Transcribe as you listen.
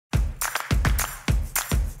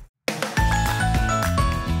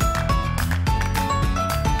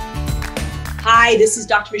Hi, this is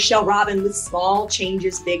Dr. Michelle Robin with Small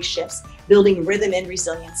Changes, Big Shifts, Building Rhythm and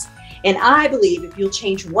Resilience. And I believe if you'll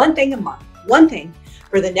change one thing a month, one thing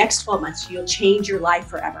for the next 12 months, you'll change your life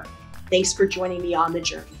forever. Thanks for joining me on the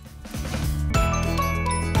journey.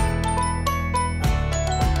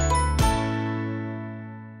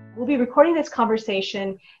 We'll be recording this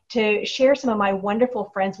conversation to share some of my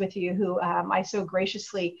wonderful friends with you who I so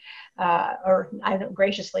graciously, I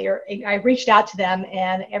reached out to them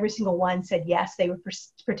and every single one said yes, they would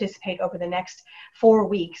participate over the next 4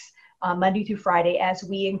 weeks, Monday through Friday, as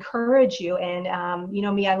we encourage you. And you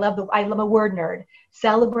know me, I'm a word nerd.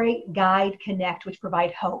 Celebrate, guide, connect, which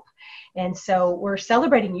provide hope. And so we're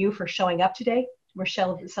celebrating you for showing up today. We're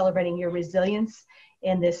celebrating your resilience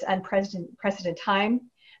in this unprecedented time.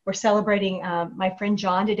 We're celebrating my friend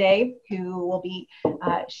John today, who will be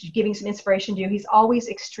giving some inspiration to you. He's always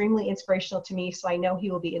extremely inspirational to me, so I know he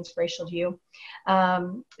will be inspirational to you.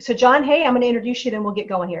 So John, hey, I'm going to introduce you, then we'll get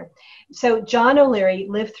going here. So John O'Leary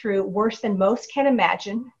lived through worse than most can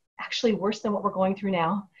imagine, actually worse than what we're going through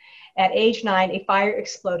now. At age 9, a fire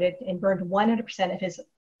exploded and burned 100%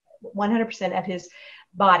 of his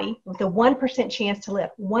body with a 1% chance to live,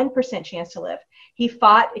 1% chance to live. He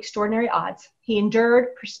fought extraordinary odds. He endured,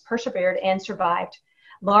 persevered, and survived.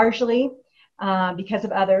 Largely because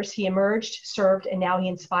of others, he emerged, served, and now he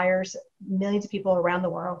inspires millions of people around the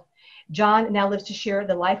world. John now lives to share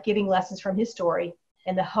the life-giving lessons from his story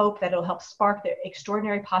and the hope that it'll help spark the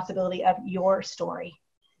extraordinary possibility of your story.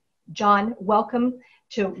 John, welcome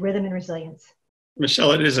to Rhythm and Resilience.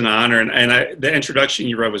 Michelle, it is an honor. And the introduction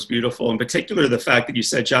you wrote was beautiful. In particular, the fact that you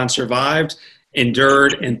said John survived,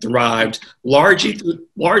 endured, and thrived largely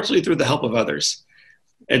through the help of others.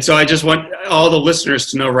 And so I just want all the listeners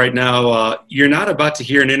to know right now, you're not about to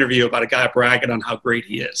hear an interview about a guy bragging on how great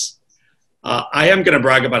he is. I am going to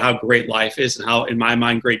brag about how great life is and how, in my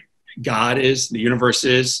mind, great God is, the universe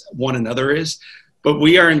is, one another is. But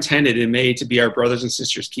we are intended and made to be our brothers and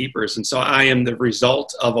sisters' keepers. And so I am the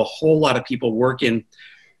result of a whole lot of people working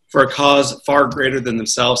for a cause far greater than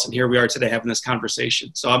themselves. And here we are today having this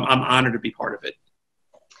conversation. So I'm honored to be part of it.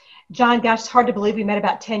 John, gosh, it's hard to believe we met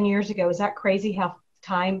about 10 years ago. Is that crazy how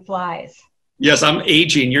time flies? Yes, I'm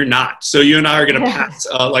aging. You're not. So you and I are going to pass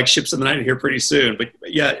like ships in the night here pretty soon. But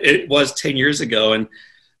yeah, it was 10 years ago. And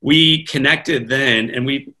we connected then and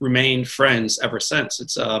we remained friends ever since.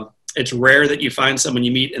 It's rare that you find someone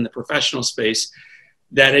you meet in the professional space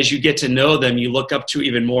that as you get to know them, you look up to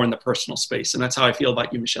even more in the personal space. And that's how I feel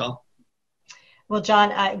about you, Michelle. Well,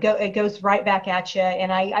 John, it goes right back at you. And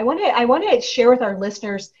I want to share with our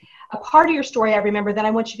listeners a part of your story I remember. Then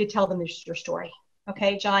I want you to tell them your story.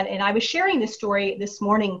 Okay, John. And I was sharing this story this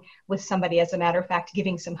morning with somebody, as a matter of fact,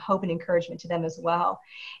 giving some hope and encouragement to them as well.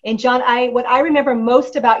 And John, what I remember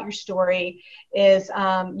most about your story is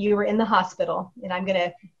you were in the hospital, and I'm going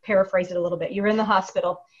to paraphrase it a little bit. You were in the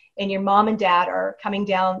hospital, and your mom and dad are coming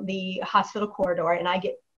down the hospital corridor, and I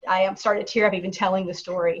am starting to tear up even telling the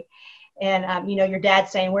story. And your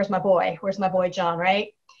dad's saying, "Where's my boy? Where's my boy, John?"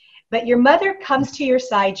 Right? But your mother comes to your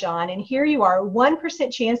side, John, and here you are,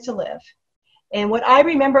 1% chance to live. And what I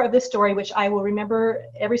remember of this story, which I will remember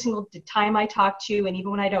every single time I talk to you, and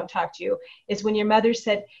even when I don't talk to you, is when your mother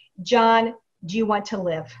said, "John, do you want to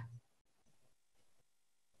live?"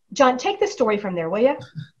 John, take the story from there, will you?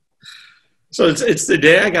 So it's the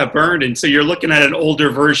day I got burned. And so you're looking at an older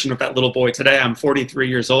version of that little boy. Today, I'm 43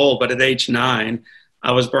 years old, but at age 9,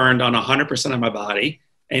 I was burned on 100% of my body.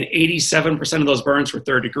 And 87% of those burns were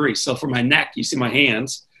 3rd degree. So for my neck, you see my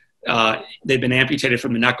hands, they've been amputated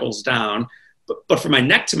from the knuckles down. But from my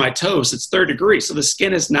neck to my toes, it's 3rd degree. So the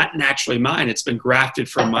skin is not naturally mine. It's been grafted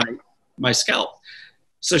from my scalp.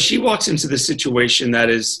 So she walks into this situation that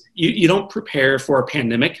is, you don't prepare for a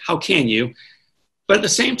pandemic. How can you? But at the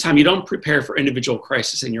same time, you don't prepare for individual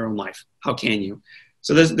crisis in your own life. How can you?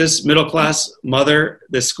 So this middle-class mother,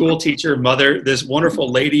 this school teacher mother, this wonderful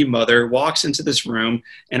lady mother walks into this room,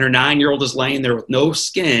 and her 9-year-old is laying there with no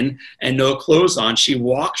skin and no clothes on. She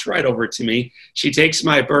walks right over to me. She takes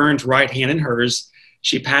my burned right hand in hers.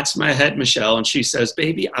 She pats my head, Michelle, and she says,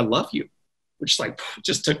 "Baby, I love you," which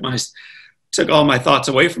just took all my thoughts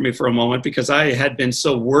away from me for a moment, because I had been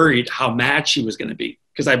so worried how mad she was going to be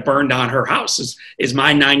because I burned down her house is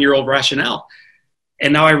my 9-year-old rationale.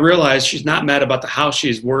 And now I realize she's not mad about the house.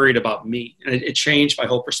 She's worried about me. And it changed my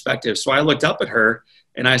whole perspective. So I looked up at her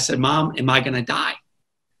and I said, "Mom, am I going to die?"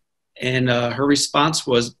 And her response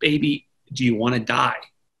was, "Baby, do you want to die?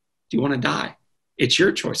 Do you want to die? It's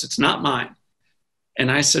your choice. It's not mine."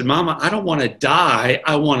 And I said, "Mama, I don't want to die.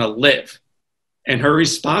 I want to live." And her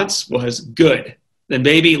response was, "Good. Then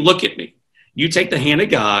baby, look at me. You take the hand of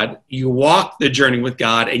God, you walk the journey with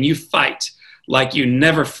God, and you fight like you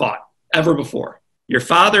never fought ever before. Your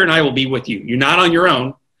Father and I will be with you. You're not on your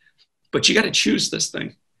own, but you got to choose this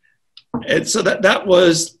thing. And so that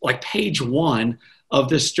was like page one of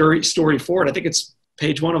this story forward. I think it's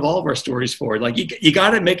page one of all of our stories forward. Like you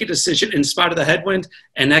got to make a decision in spite of the headwind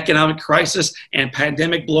and economic crisis and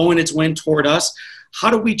pandemic blowing its wind toward us. How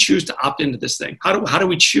do we choose to opt into this thing? How do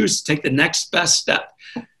we choose to take the next best step?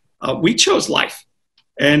 We chose life.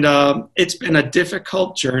 And it's been a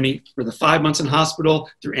difficult journey for the 5 months in hospital,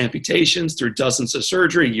 through amputations, through dozens of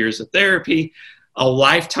surgery, years of therapy, a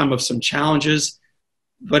lifetime of some challenges.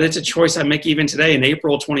 But it's a choice I make even today in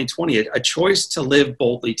April 2020, a choice to live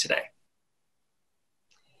boldly today.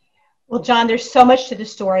 Well, John, there's so much to the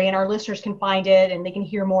story, and our listeners can find it and they can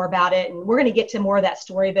hear more about it. And we're going to get to more of that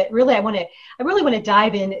story. But really, I really want to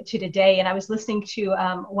dive into today. And I was listening to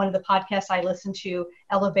one of the podcasts I listened to,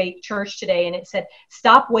 Elevate Church today, and it said,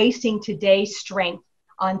 "Stop wasting today's strength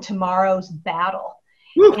on tomorrow's battle."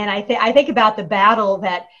 Woo. And I think about the battle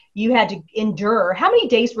that you had to endure. How many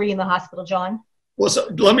days were you in the hospital, John? Well,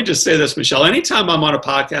 so let me just say this, Michelle. Anytime I'm on a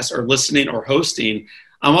podcast or listening or hosting,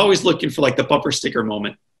 I'm always looking for like the bumper sticker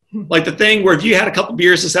moment. Like the thing where if you had a couple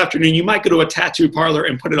beers this afternoon, you might go to a tattoo parlor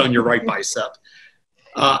and put it on your right bicep.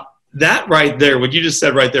 That right there, what you just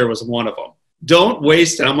said right there was one of them. Don't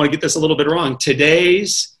waste, and I'm going to get this a little bit wrong,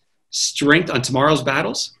 today's strength on tomorrow's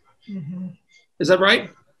battles. Mm-hmm. Is that right?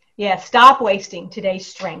 Yeah, stop wasting today's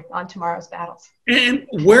strength on tomorrow's battles. And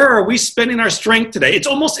where are we spending our strength today? It's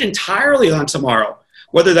almost entirely on tomorrow.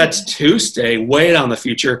 Whether that's Tuesday, way down the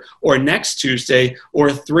future, or next Tuesday,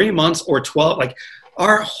 or 3 months, or 12, like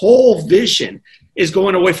our whole vision is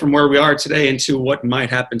going away from where we are today into what might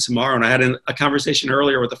happen tomorrow. And I had a conversation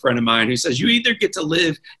earlier with a friend of mine who says, you either get to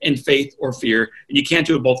live in faith or fear, and you can't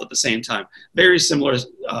do it both at the same time. Very similar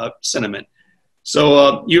sentiment.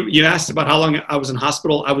 So you asked about how long I was in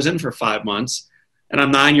hospital. I was in for 5 months, and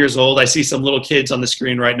I'm 9 years old. I see some little kids on the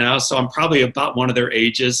screen right now, so I'm probably about one of their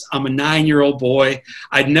ages. I'm a 9-year-old boy.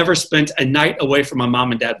 I'd never spent a night away from my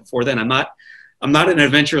mom and dad before then. I'm not an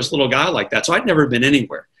adventurous little guy like that, so I'd never been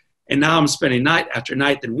anywhere. And now I'm spending night after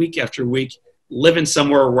night, then week after week, living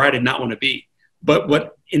somewhere where I did not want to be. But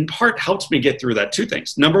what in part helps me get through that, two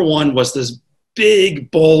things. Number one was this big,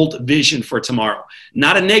 bold vision for tomorrow,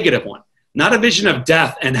 not a negative one, not a vision of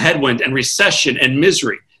death and headwind and recession and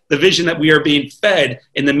misery, the vision that we are being fed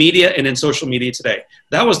in the media and in social media today.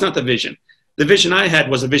 That was not the vision. The vision I had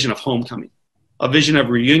was a vision of homecoming, a vision of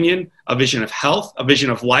reunion, a vision of health, a vision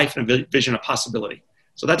of life, and a vision of possibility.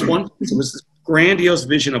 So that's one. So it was this grandiose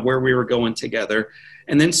vision of where we were going together.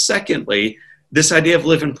 And then secondly, this idea of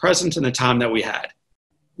living present in the time that we had.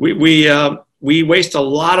 We waste a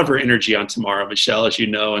lot of our energy on tomorrow, Michelle, as you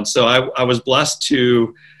know. And so I was blessed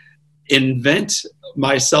to invent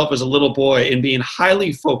myself as a little boy in being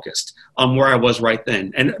highly focused on where I was right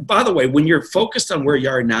then. And by the way, when you're focused on where you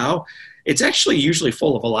are now, it's actually usually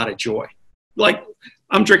full of a lot of joy. Like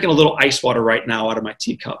I'm drinking a little ice water right now out of my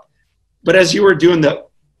teacup. But as you were doing the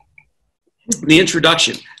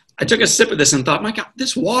introduction, I took a sip of this and thought, my God,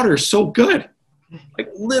 this water is so good. Like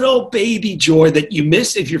little baby joy that you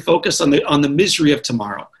miss if you're focused on the misery of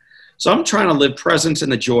tomorrow. So I'm trying to live present in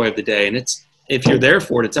the joy of the day. And it's, if you're there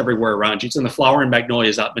for it, it's everywhere around you. It's in the flower and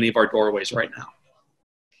magnolias out many of our doorways right now.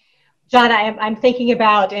 John, I'm thinking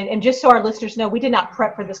about, and just so our listeners know, we did not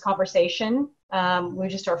prep for this conversation. We're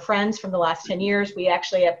just our friends from the last 10 years. We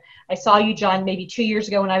actually I saw you, John, maybe 2 years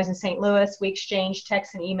ago when I was in St. Louis. We exchanged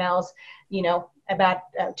texts and emails, about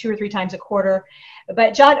 2 or 3 times a quarter.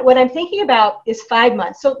 But John, what I'm thinking about is 5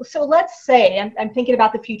 months. So let's say, I'm thinking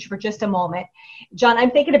about the future for just a moment. John,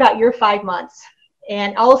 I'm thinking about your 5 months.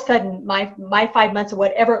 And all of a sudden, my 5 months or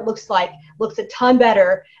whatever it looks like looks a ton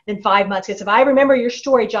better than 5 months. Because if I remember your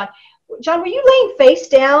story, John, were you laying face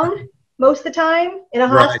down most of the time in a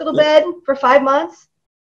hospital bed for 5 months?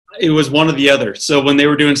 It was one or the other. So when they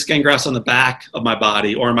were doing skin grafts on the back of my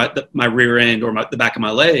body or my rear end or the back of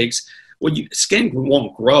my legs, well, skin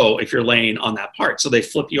won't grow if you're laying on that part. So they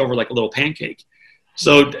flip you over like a little pancake.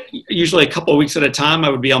 So usually a couple of weeks at a time, I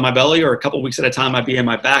would be on my belly, or a couple of weeks at a time, I'd be on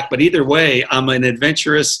my back. But either way, I'm an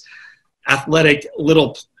adventurous, athletic,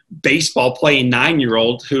 little baseball playing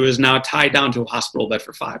 9-year-old who is now tied down to a hospital bed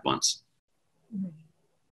for 5 months.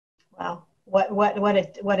 Wow. What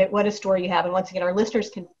a story you have. And once again, our listeners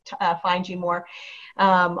can find you more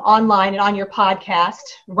online and on your podcast,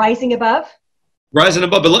 Rising Above. Rising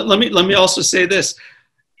Above. But let me also say this.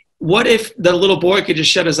 What if the little boy could just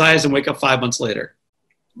shut his eyes and wake up 5 months later?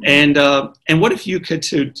 And what if you could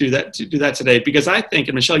do that today? Because I think,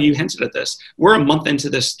 and Michelle, you hinted at this, we're a month into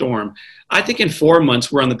this storm. I think in 4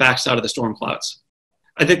 months, we're on the backside of the storm clouds.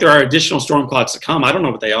 I think there are additional storm clouds to come. I don't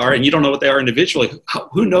know what they are, and you don't know what they are individually.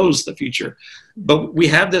 Who knows the future? But we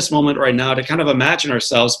have this moment right now to kind of imagine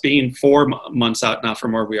ourselves being 4 months out now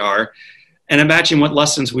from where we are, and imagine what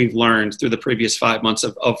lessons we've learned through the previous 5 months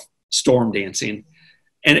of storm dancing.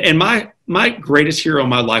 And my greatest hero in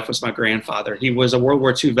my life was my grandfather. He was a World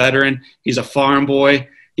War II veteran. He's a farm boy.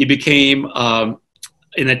 He became an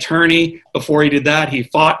attorney. Before he did that, he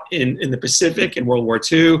fought in the Pacific in World War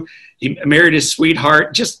II. He married his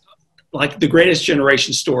sweetheart, just like the Greatest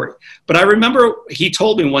Generation story. But I remember he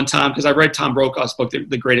told me one time, because I read Tom Brokaw's book,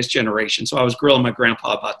 The Greatest Generation, so I was grilling my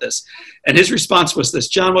grandpa about this. And his response was this: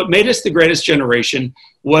 John, what made us the greatest generation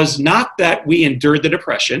was not that we endured the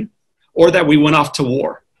Depression or that we went off to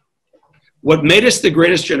war. What made us the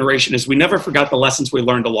greatest generation is we never forgot the lessons we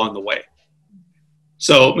learned along the way.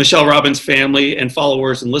 So Michelle Robbins' family and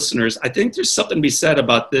followers and listeners, I think there's something to be said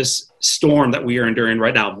about this storm that we are enduring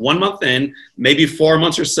right now. 1 month in, maybe 4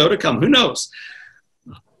 months or so to come, who knows?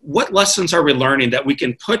 What lessons are we learning that we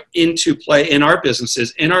can put into play in our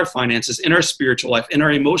businesses, in our finances, in our spiritual life, in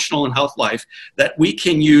our emotional and health life, that we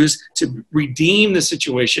can use to redeem the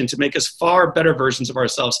situation, to make us far better versions of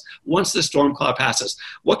ourselves once the storm cloud passes?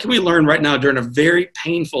 What can we learn right now during a very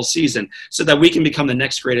painful season so that we can become the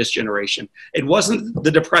next greatest generation? It wasn't the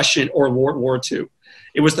Depression or World War II.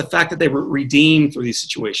 It was the fact that they were redeemed through these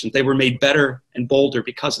situations. They were made better and bolder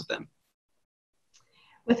because of them.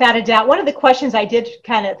 Without a doubt. One of the questions I did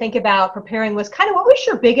kind of think about preparing was kind of, what was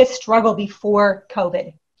your biggest struggle before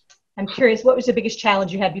COVID? I'm curious, what was the biggest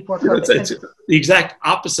challenge you had before COVID? It's the exact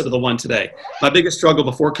opposite of the one today. My biggest struggle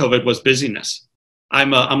before COVID was busyness.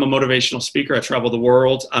 I'm a motivational speaker. I travel the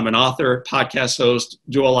world. I'm an author, podcast host,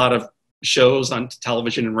 do a lot of shows on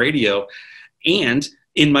television and radio. And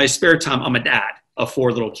in my spare time, I'm a dad of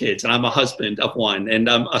 4 little kids, and I'm a husband of 1, and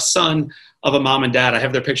I'm a son of a mom and dad. I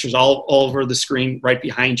have their pictures all over the screen right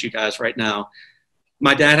behind you guys right now.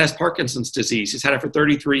 My dad has Parkinson's disease. He's had it for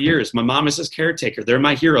 33 years. My mom is his caretaker. They're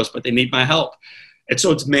my heroes, but they need my help. And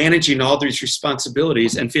so it's managing all these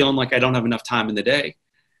responsibilities and feeling like I don't have enough time in the day.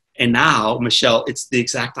 And now, Michelle, it's the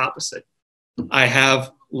exact opposite. I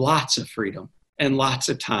have lots of freedom and lots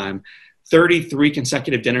of time. 33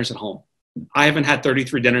 consecutive dinners at home. I haven't had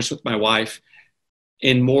 33 dinners with my wife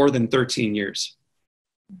in more than 13 years.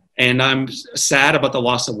 And I'm sad about the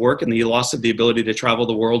loss of work and the loss of the ability to travel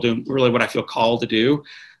the world, doing really what I feel called to do.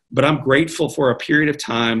 But I'm grateful for a period of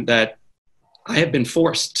time that I have been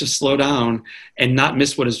forced to slow down and not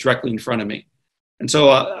miss what is directly in front of me. And so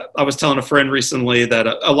I was telling a friend recently that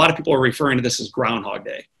a lot of people are referring to this as Groundhog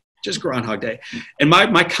Day, just Groundhog Day. And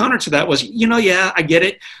my counter to that was, yeah, I get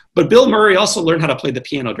it. But Bill Murray also learned how to play the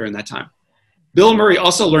piano during that time. Bill Murray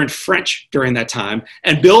also learned French during that time.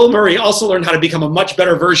 And Bill Murray also learned how to become a much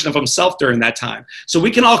better version of himself during that time. So we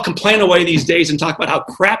can all complain away these days and talk about how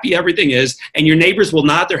crappy everything is, and your neighbors will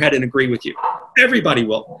nod their head and agree with you. Everybody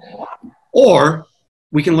will. Or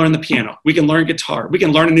we can learn the piano. We can learn guitar. We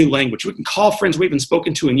can learn a new language. We can call friends we haven't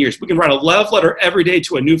spoken to in years. We can write a love letter every day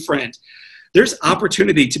to a new friend. There's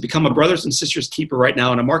opportunity to become a brothers and sisters keeper right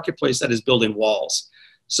now in a marketplace that is building walls.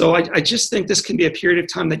 So I just think this can be a period of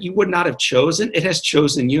time that you would not have chosen. It has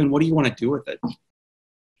chosen you, and what do you want to do with it?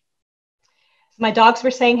 My dogs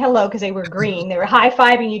were saying hello because they were green. They were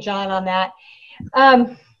high-fiving you, John, on that.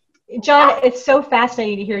 John, it's so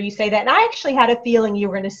fascinating to hear you say that. And I actually had a feeling you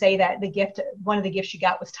were going to say that one of the gifts you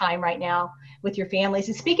got was time right now with your families.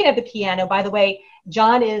 And speaking of the piano, by the way,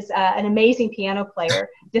 John is an amazing piano player,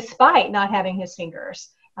 despite not having his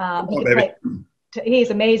fingers. He's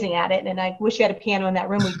amazing at it, and I wish you had a piano in that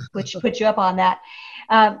room. We put you up on that.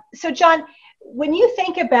 So, John, when you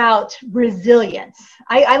think about resilience,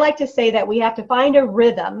 I like to say that we have to find a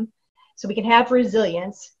rhythm so we can have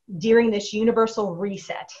resilience during this universal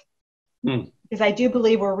reset. Because I do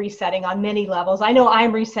believe we're resetting on many levels. I know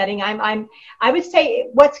I'm resetting. I would say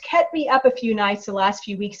what's kept me up a few nights the last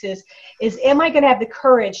few weeks is am I going to have the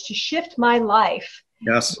courage to shift my life?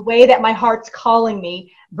 Yes. The way that my heart's calling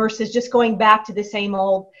me versus just going back to the same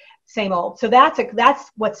old. So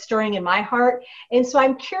that's what's stirring in my heart. And so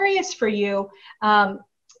I'm curious for you,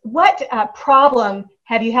 what problem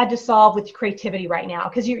have you had to solve with creativity right now?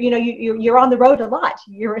 Because you're on the road a lot.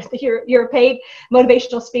 You're a paid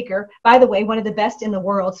motivational speaker, by the way, one of the best in the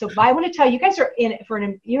world. So I want to tell you, you guys are in it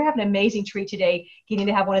you're having an amazing treat today, getting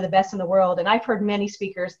to have one of the best in the world. And I've heard many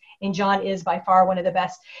speakers, and John is by far one of the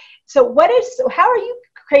best. So how are you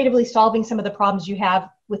creatively solving some of the problems you have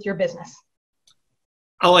with your business?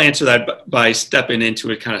 I'll answer that by stepping into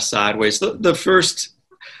it kind of sideways. The first,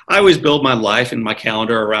 I always build my life and my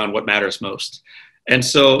calendar around what matters most. And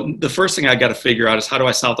so the first thing I got to figure out is how do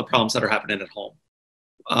I solve the problems that are happening at home?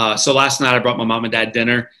 So last night I brought my mom and dad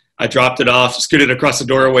dinner. I dropped it off, scooted across the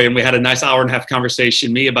doorway, and we had a nice hour and a half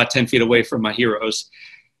conversation, me about 10 feet away from my heroes.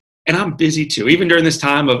 And I'm busy too. Even during this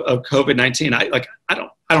time of COVID-19, I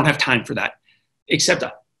don't have time for that, except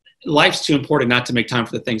life's too important not to make time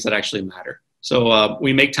for the things that actually matter. So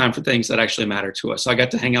we make time for things that actually matter to us. So I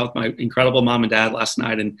got to hang out with my incredible mom and dad last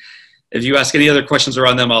night. And if you ask any other questions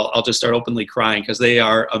around them, I'll just start openly crying because they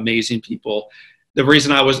are amazing people. The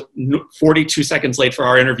reason I was 42 seconds late for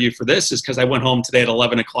our interview for this is because I went home today at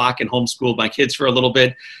 11 o'clock and homeschooled my kids for a little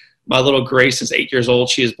bit. My little Grace is 8 years old.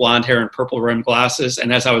 She has blonde hair and purple rimmed glasses.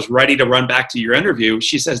 And as I was ready to run back to your interview,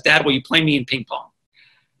 she says, "Dad, will you play me in ping pong?"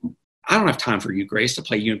 I don't have time for you, Grace, to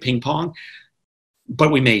play you in ping pong,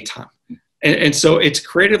 but we made time. And so it's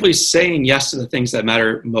creatively saying yes to the things that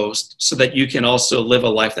matter most so that you can also live a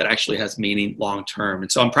life that actually has meaning long term.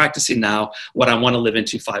 And so I'm practicing now what I want to live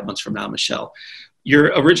into 5 months from now, Michelle. Your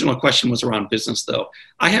original question was around business, though.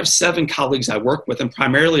 I have 7 colleagues I work with, and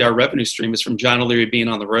primarily our revenue stream is from John O'Leary being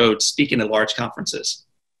on the road, speaking at large conferences.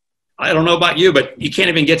 I don't know about you, but you can't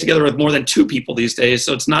even get together with more than 2 people these days.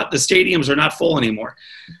 So it's not, the stadiums are not full anymore.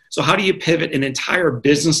 So how do you pivot an entire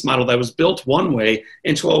business model that was built one way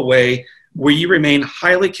into a way where you remain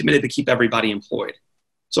highly committed to keep everybody employed?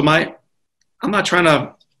 So I'm not trying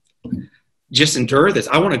to just endure this.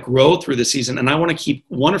 I want to grow through the season, and I want to keep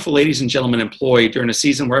wonderful ladies and gentlemen employed during a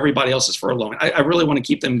season where everybody else is furloughed. I really want to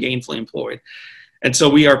keep them gainfully employed. And so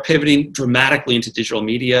we are pivoting dramatically into digital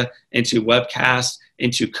media, into webcasts,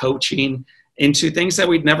 into coaching, into things that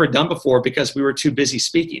we'd never done before because we were too busy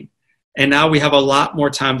speaking. And now we have a lot more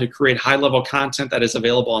time to create high-level content that is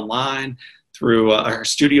available online through our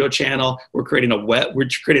studio channel. We're creating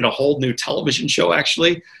a whole new television show,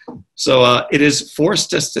 actually. So it has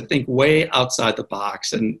forced us to think way outside the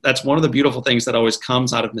box. And that's one of the beautiful things that always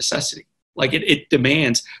comes out of necessity. Like it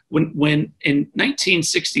demands, when in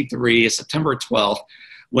 1963, September 12th,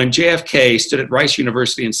 when JFK stood at Rice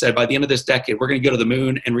University and said, by the end of this decade, we're going to go to the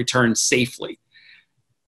moon and return safely.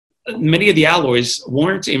 Many of the alloys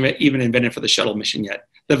weren't even invented for the shuttle mission yet.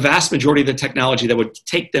 The vast majority of the technology that would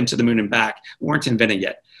take them to the moon and back weren't invented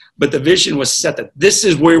yet. But the vision was set that this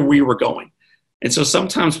is where we were going. And so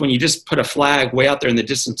sometimes when you just put a flag way out there in the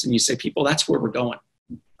distance and you say, people, that's where we're going.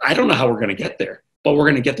 I don't know how we're going to get there, but we're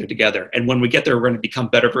going to get there together. And when we get there, we're going to become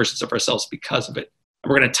better versions of ourselves because of it. And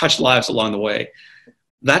we're going to touch lives along the way.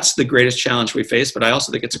 That's the greatest challenge we face, but I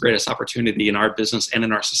also think it's the greatest opportunity in our business and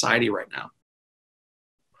in our society right now.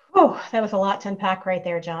 Oh, that was a lot to unpack right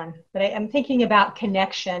there, John. But I'm thinking about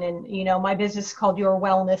connection, and my business is called Your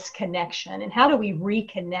Wellness Connection. And how do we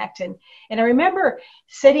reconnect? And I remember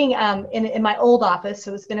sitting in my old office,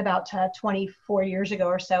 so it's been about 24 years ago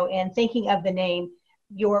or so, and thinking of the name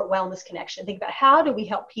Your Wellness Connection. Think about how do we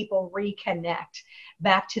help people reconnect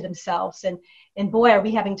back to themselves? And boy, are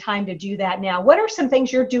we having time to do that now. What are some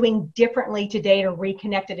things you're doing differently today to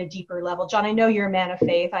reconnect at a deeper level? John, I know you're a man of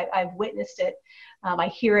faith. I've witnessed it. I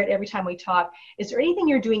hear it every time we talk. Is there anything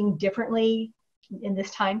you're doing differently in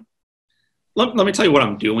this time? Let me tell you what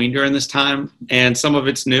I'm doing during this time. And some of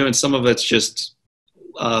it's new and some of it's just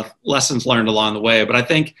lessons learned along the way. But I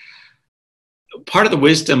think part of the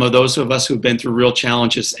wisdom of those of us who've been through real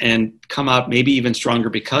challenges and come out maybe even stronger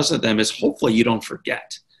because of them is hopefully you don't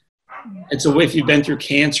forget. And so if you've been through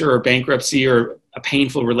cancer or bankruptcy or a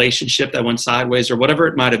painful relationship that went sideways or whatever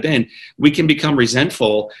it might have been, we can become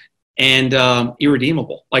resentful and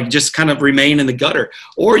irredeemable, like just kind of remain in the gutter.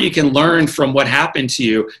 Or you can learn from what happened to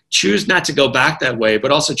you, choose not to go back that way, but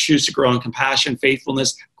also choose to grow in compassion,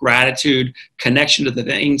 faithfulness, gratitude, connection to the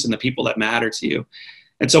things and the people that matter to you.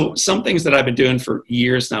 And so some things that I've been doing for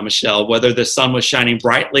years now, Michelle, whether the sun was shining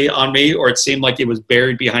brightly on me or it seemed like it was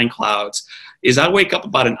buried behind clouds, is I wake up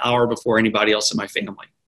about an hour before anybody else in my family.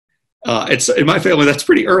 It's in my family, that's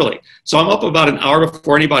pretty early. So I'm up about an hour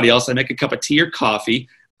before anybody else. I make a cup of tea or coffee.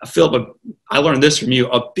 I learned this from you,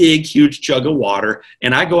 a big, huge jug of water.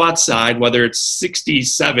 And I go outside, whether it's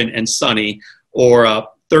 67 and sunny or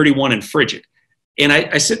 31 and frigid. And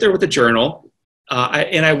I sit there with a journal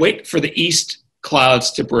and I wait for the east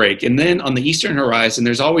clouds to break. And then on the eastern horizon,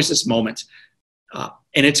 there's always this moment.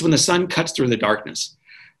 And it's when the sun cuts through the darkness.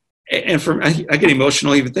 And I get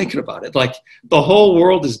emotional even thinking about it. Like the whole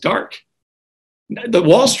world is dark. The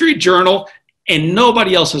Wall Street Journal and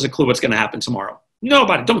nobody else has a clue what's going to happen tomorrow.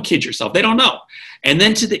 Nobody. Don't kid yourself. They don't know. And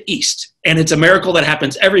then to the east, and it's a miracle that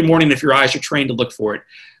happens every morning if your eyes are trained to look for it.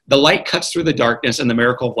 The light cuts through the darkness and the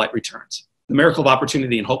miracle of light returns. The miracle of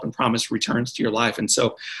opportunity and hope and promise returns to your life. And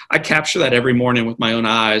so I capture that every morning with my own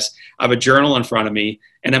eyes. I have a journal in front of me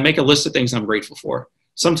and I make a list of things I'm grateful for.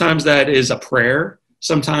 Sometimes that is a prayer.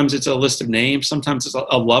 Sometimes it's a list of names. Sometimes it's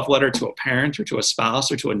a love letter to a parent or to a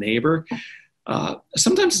spouse or to a neighbor.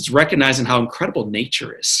 Sometimes it's recognizing how incredible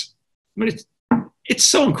nature is. I mean, it's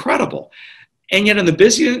so incredible. And yet in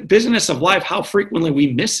the busyness of life, how frequently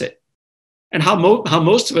we miss it. And how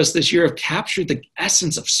most of us this year have captured the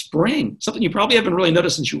essence of spring, something you probably haven't really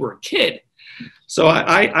noticed since you were a kid. So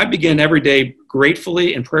I begin every day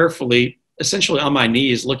gratefully and prayerfully, essentially on my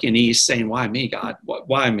knees, looking east, saying, why me, God?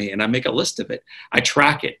 Why me? And I make a list of it. I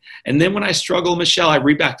track it. And then when I struggle, Michelle, I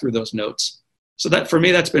read back through those notes. So that for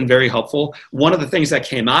me, that's been very helpful. One of the things that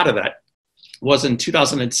came out of that was in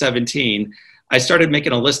 2017, I started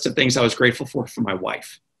making a list of things I was grateful for my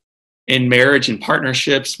wife. In marriage and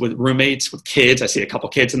partnerships, with roommates, with kids, I see a couple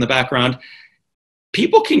kids in the background.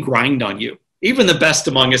 People can grind on you. Even the best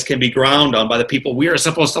among us can be ground on by the people we are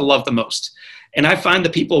supposed to love the most. And I find the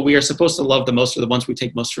people we are supposed to love the most are the ones we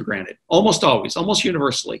take most for granted. Almost always, almost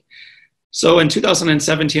universally. So in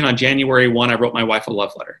 2017, on January 1, I wrote my wife a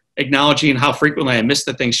love letter, acknowledging how frequently I missed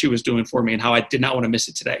the things she was doing for me and how I did not want to miss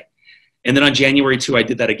it today. And then on January 2, I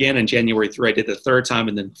did that again. And January 3, I did the third time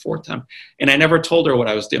and then the fourth time. And I never told her what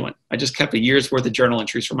I was doing. I just kept a year's worth of journal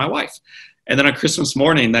entries for my wife. And then on Christmas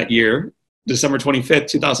morning that year, December 25th,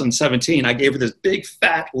 2017, I gave her this big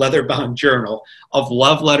fat leather-bound journal of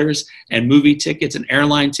love letters and movie tickets and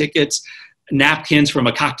airline tickets, napkins from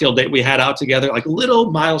a cocktail date we had out together, like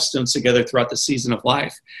little milestones together throughout the season of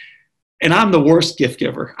life. And I'm the worst gift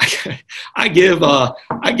giver. I gave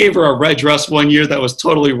her a red dress one year that was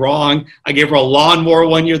totally wrong. I gave her a lawnmower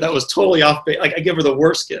one year that was totally off base. Like I give her the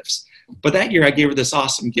worst gifts. But that year I gave her this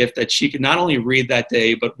awesome gift that she could not only read that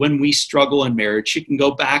day, but when we struggle in marriage, she can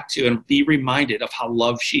go back to and be reminded of how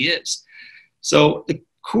loved she is. So the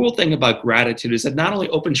cool thing about gratitude is it not only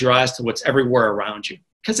opens your eyes to what's everywhere around you,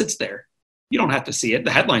 because it's there. You don't have to see it.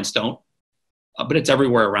 The headlines don't, but it's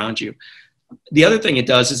everywhere around you. The other thing it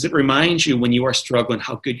does is it reminds you when you are struggling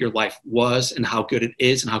how good your life was and how good it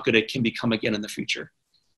is and how good it can become again in the future.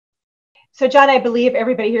 So John, I believe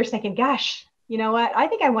everybody here is thinking, gosh, you know what? I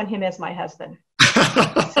think I want him as my husband.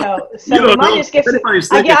 So we might just get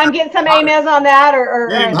I'm getting some amens on that,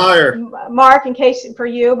 or Mark, in case for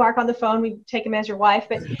you, Mark on the phone, we take him as your wife.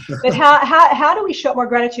 But how do we show more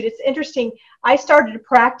gratitude? It's interesting. I started to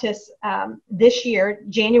practice this year,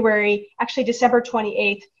 December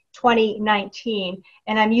 28th, 2019,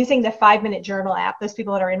 and I'm using the 5-minute journal app. Those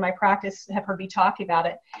people that are in my practice have heard me talk about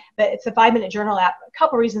it, but it's a 5-minute journal app. A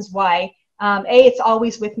couple reasons why. A, it's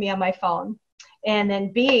always with me on my phone. And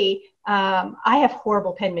then B, I have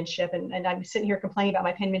horrible penmanship, and I'm sitting here complaining about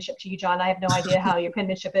my penmanship to you, John. I have no idea how your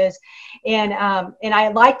penmanship is. And I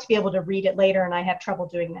like to be able to read it later, and I have trouble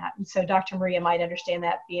doing that. And so Dr. Maria might understand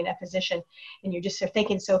that, being a physician, and you're just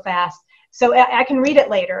thinking so fast. So I can read it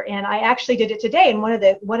later, and I actually did it today. And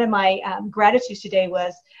one of my gratitudes today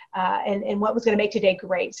was, and what was going to make today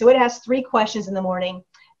great. So it has 3 questions in the morning.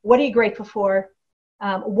 What are you grateful for?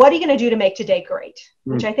 What are you going to do to make today great?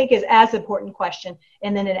 Which I think is as important question.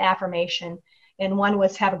 And then an affirmation. And one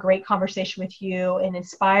was have a great conversation with you and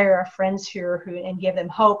inspire our friends here and give them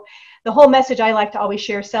hope. The whole message I like to always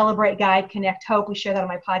share: celebrate, guide, connect, hope. We share that on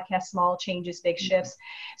my podcast, Small Changes, Big Shifts.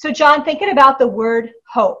 So John, thinking about the word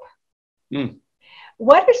hope,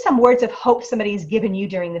 what are some words of hope somebody's given you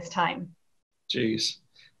during this time? Jeez.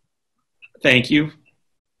 Thank you.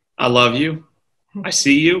 I love you. I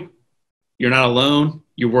see you. You're not alone.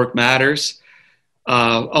 Your work matters.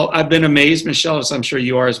 I've been amazed, Michelle, as I'm sure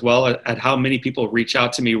you are as well, at how many people reach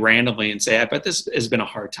out to me randomly and say, I bet this has been a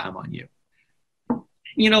hard time on you.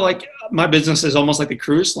 You know, like my business is almost like the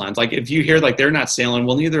cruise lines. Like if you hear like they're not sailing,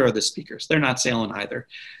 well, neither are the speakers. They're not sailing either.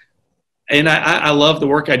 And I love the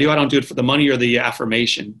work I do. I don't do it for the money or the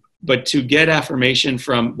affirmation. But to get affirmation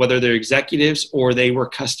from whether they're executives or they were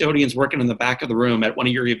custodians working in the back of the room at one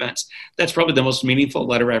of your events, that's probably the most meaningful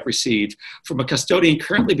letter I've received from a custodian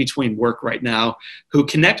currently between work right now who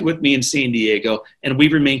connected with me in San Diego, and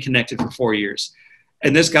we've remained connected for 4 years.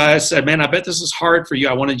 And this guy said, man, I bet this is hard for you.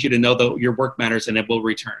 I wanted you to know that your work matters and it will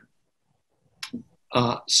return.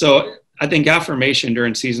 So I think affirmation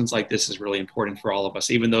during seasons like this is really important for all of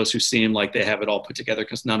us, even those who seem like they have it all put together,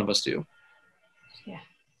 because none of us do.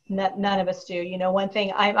 None of us do. You know, one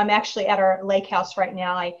thing, I'm actually at our lake house right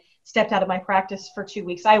now. I stepped out of my practice for 2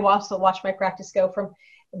 weeks. I also watched my practice go from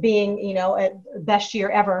being, you know, at best year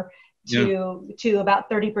ever to about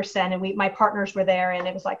 30%. And my partners were there, and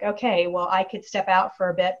it was like, okay, well, I could step out for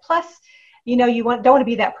a bit. Plus, you know, don't want to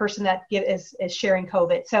be that person that is sharing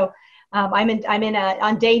COVID. So I'm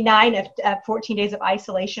on day 9 of 14 days of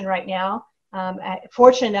isolation right now.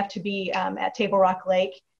 Fortunate enough to be at Table Rock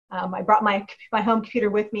Lake. I brought my home computer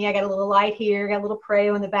with me. I got a little light here, got a little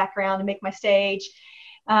Preo in the background to make my stage.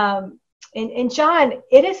 And John,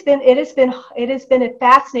 it has been a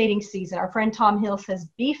fascinating season. Our friend Tom Hill says,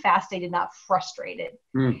 "Be fascinated, not frustrated."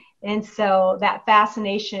 And so that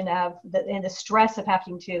fascination of the stress of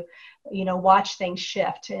having to, watch things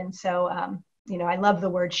shift. And so, I love the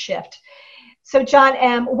word shift. So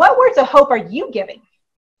John, what words of hope are you giving?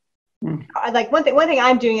 Like one thing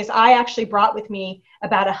I'm doing is I actually brought with me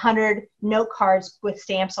about 100 note cards with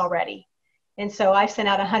stamps already. And so I sent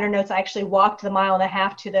out 100 notes. I actually walked the 1.5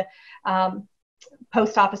 miles to the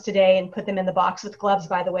post office today and put them in the box with gloves,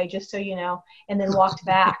 by the way, just so you know, and then walked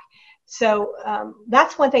back. So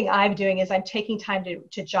that's one thing I'm doing is I'm taking time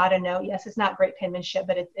to jot a note. Yes, it's not great penmanship,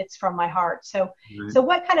 but it's from my heart. So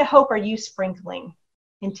what kind of hope are you sprinkling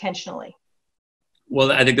intentionally? Well,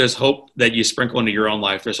 I think there's hope that you sprinkle into your own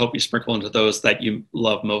life. There's hope you sprinkle into those that you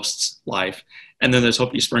love most's life. And then there's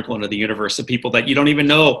hope you sprinkle into the universe of people that you don't even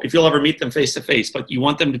know if you'll ever meet them face to face, but you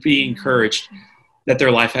want them to be encouraged that their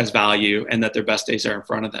life has value and that their best days are in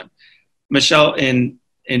front of them. Michelle, in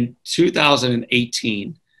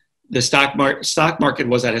 2018, the stock market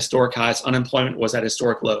was at historic highs. Unemployment was at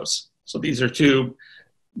historic lows. So these are two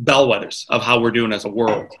bellwethers of how we're doing as a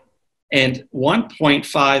world. And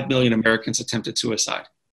 1.5 million Americans attempted suicide.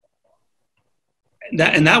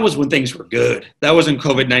 And that was when things were good. That was when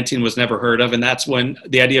COVID-19 was never heard of. And that's when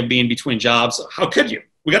the idea of being between jobs, how could you?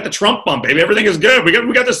 We got the Trump bump, baby. Everything is good. We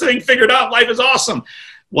got this thing figured out. Life is awesome.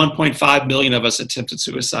 1.5 million of us attempted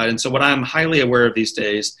suicide. And so what I'm highly aware of these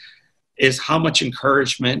days is how much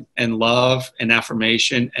encouragement and love and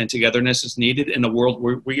affirmation and togetherness is needed in a world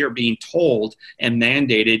where we are being told and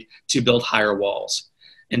mandated to build higher walls.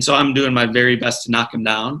 And so I'm doing my very best to knock them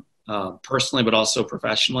down, personally, but also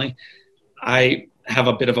professionally. I have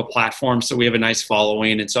a bit of a platform, so we have a nice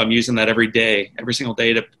following. And so I'm using that every single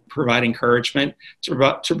day to provide encouragement, to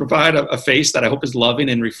provide a face that I hope is loving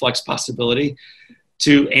and reflects possibility,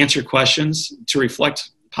 to answer questions, to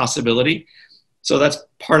reflect possibility. So that's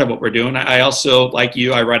part of what we're doing. I also, like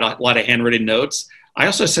you, I write a lot of handwritten notes. I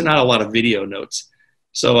also send out a lot of video notes.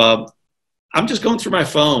 So I'm just going through my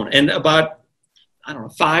phone, and about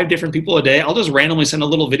 5 different people a day, I'll just randomly send a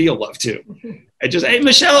little video love to. I just, hey,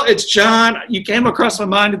 Michelle, it's John. You came across my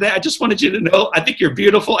mind today. I just wanted you to know, I think you're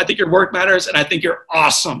beautiful. I think your work matters. And I think you're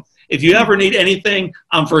awesome. If you ever need anything,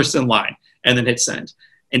 I'm first in line. And then hit send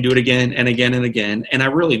and do it again and again and again. And I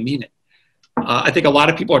really mean it. I think a lot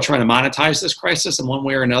of people are trying to monetize this crisis in one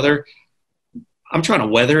way or another. I'm trying to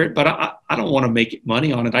weather it, but I don't want to make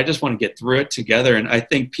money on it. I just want to get through it together. And I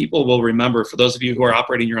think people will remember, for those of you who are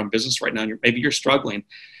operating your own business right now, maybe you're struggling,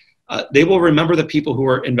 they will remember the people who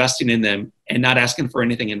are investing in them and not asking for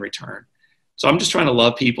anything in return. So I'm just trying to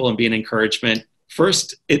love people and be an encouragement.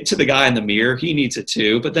 First, to the guy in the mirror, he needs it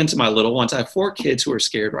too, but then to my little ones. I have 4 kids who are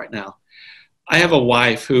scared right now. I have a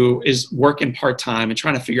wife who is working part-time and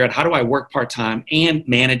trying to figure out, how do I work part-time and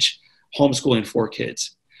manage homeschooling 4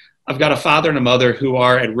 kids? I've got a father and a mother who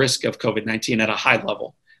are at risk of COVID-19 at a high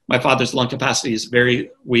level. My father's lung capacity is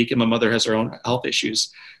very weak, and my mother has her own health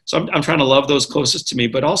issues. So I'm trying to love those closest to me,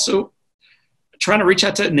 but also trying to reach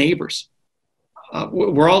out to neighbors.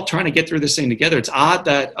 We're all trying to get through this thing together. It's odd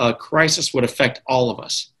that a crisis would affect all of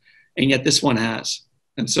us, and yet this one has.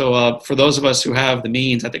 And so for those of us who have the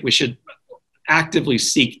means, I think we should actively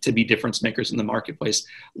seek to be difference makers in the marketplace,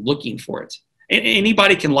 looking for it.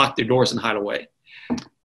 Anybody can lock their doors and hide away.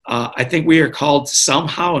 I think we are called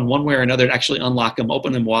somehow, in one way or another, to actually unlock them,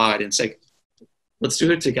 open them wide, and say, let's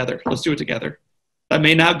do it together. Let's do it together. That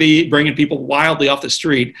may not be bringing people wildly off the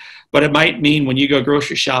street, but it might mean when you go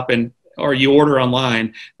grocery shopping or you order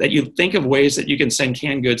online, that you think of ways that you can send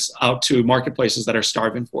canned goods out to marketplaces that are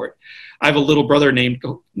starving for it. I have a little brother named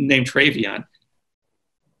Travion.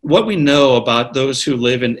 What we know about those who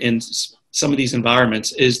live in some of these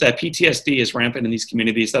environments is that PTSD is rampant in these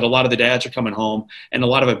communities, that a lot of the dads are coming home and a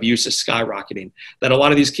lot of abuse is skyrocketing, that a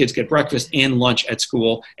lot of these kids get breakfast and lunch at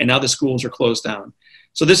school, and now the schools are closed down.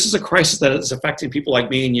 So this is a crisis that is affecting people like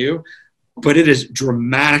me and you, but it is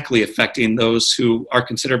dramatically affecting those who are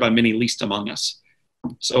considered by many least among us.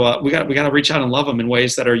 So we got to reach out and love them in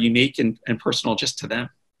ways that are unique and personal just to them,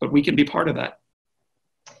 but we can be part of that.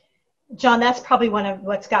 John, that's probably one of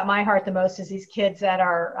what's got my heart the most, is these kids that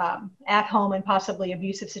are at home in possibly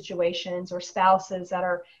abusive situations, or spouses that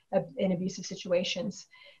are in abusive situations.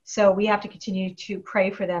 So we have to continue to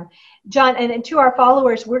pray for them. John, and to our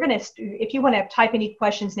followers, we're going to, if you want to type any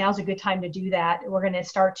questions, now's a good time to do that. We're going to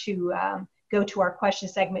start to go to our question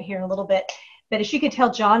segment here in a little bit. But as you can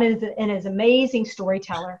tell, John is an amazing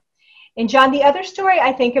storyteller. And John, the other story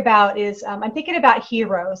I think about is I'm thinking about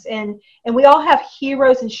heroes, and we all have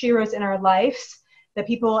heroes and sheroes in our lives. The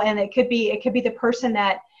people, and it could be the person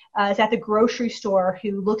that is at the grocery store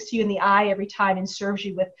who looks you in the eye every time and serves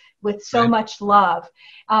you with so much love.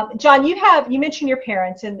 John, you mentioned your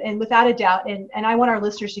parents, and without a doubt, and I want our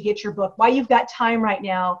listeners to get your book. While you've got time right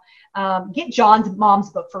now, get John's mom's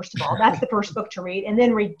book first of all. That's the first book to read, and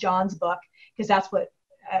then read John's book, because that's what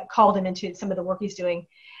called him into some of the work he's doing.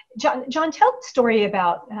 John, tell the story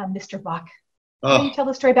about Mr. Buck. Can you tell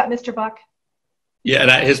the story about Mr. Buck? Yeah,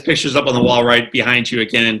 and his picture's up on the wall right behind you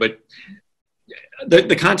again. But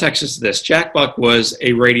the context is this. Jack Buck was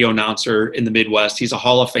a radio announcer in the Midwest. He's a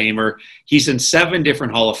Hall of Famer. He's in 7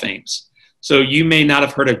 different Hall of Fames. So you may not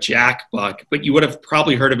have heard of Jack Buck, but you would have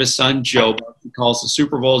probably heard of his son, Joe Buck. He calls the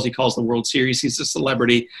Super Bowls. He calls the World Series. He's a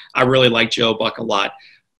celebrity. I really like Joe Buck a lot,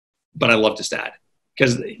 but I loved his dad,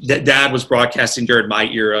 because dad was broadcasting during my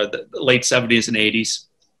era, the late 70s and 80s.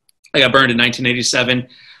 I got burned in 1987.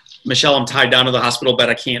 Michelle, I'm tied down to the hospital bed.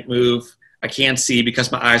 I can't move. I can't see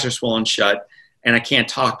because my eyes are swollen shut. And I can't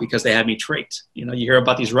talk because they had me trached. You know, you hear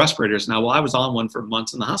about these respirators now. Well, I was on one for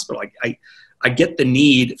months in the hospital. I get the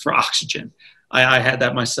need for oxygen. I had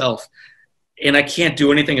that myself. And I can't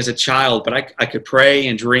do anything as a child, but I could pray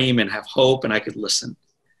and dream and have hope, and I could listen.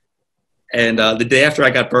 And the day after I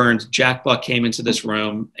got burned, Jack Buck came into this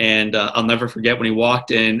room, and I'll never forget when he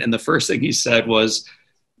walked in, and the first thing he said was,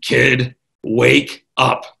 "Kid, wake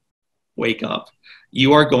up. Wake up.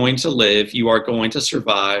 You are going to live. You are going to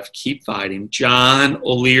survive. Keep fighting. John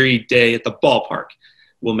O'Leary Day at the ballpark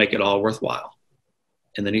will make it all worthwhile."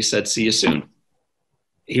 And then he said, "See you soon."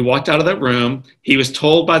 He walked out of that room. He was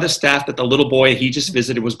told by the staff that the little boy he just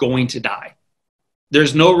visited was going to die.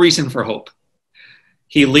 There's no reason for hope.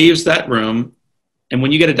 He leaves that room. And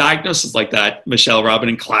when you get a diagnosis like that, Michelle, Robin,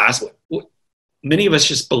 in class, many of us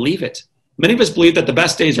just believe it. Many of us believe that the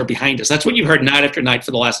best days are behind us. That's what you heard night after night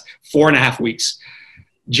for the last 4.5 weeks.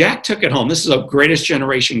 Jack took it home. This is a greatest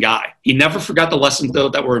generation guy. He never forgot the lessons, though,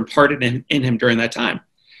 that were imparted in him during that time.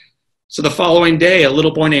 So the following day, a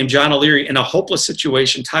little boy named John O'Leary, in a hopeless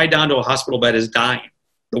situation, tied down to a hospital bed, is dying,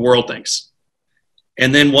 the world thinks.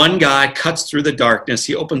 And then one guy cuts through the darkness.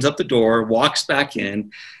 He opens up the door, walks back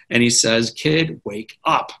in, and he says, "Kid, wake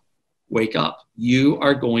up. Wake up. You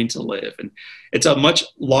are going to live." And it's a much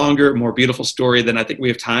longer, more beautiful story than I think we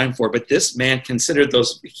have time for. But this man considered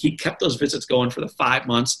he kept those visits going for the 5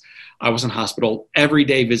 months I was in hospital, every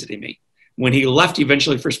day visiting me. When he left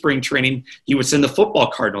eventually for spring training, he would send the football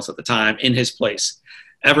Cardinals at the time in his place.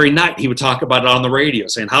 Every night he would talk about it on the radio,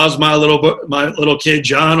 saying, "How's my little kid,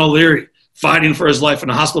 John O'Leary, fighting for his life in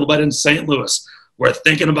a hospital bed in St. Louis? We're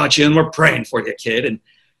thinking about you and we're praying for you, kid." And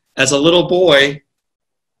as a little boy,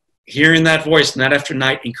 hearing that voice night after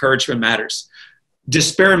night, encouragement matters.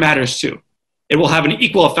 Despair matters too. It will have an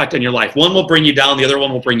equal effect on your life. One will bring you down, the other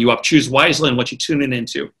one will bring you up. Choose wisely in what you tune in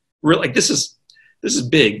into. Really, this is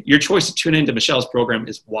big. Your choice to tune into Michelle's program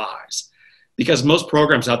is wise, because most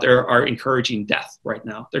programs out there are encouraging death right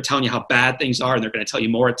now. They're telling you how bad things are, and they're going to tell you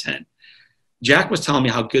more at 10. Jack was telling me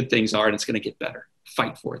how good things are, and it's going to get better.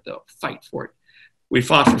 Fight for it, though. Fight for it. We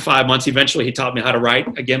fought for 5 months. Eventually, he taught me how to write,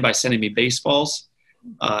 again, by sending me baseballs.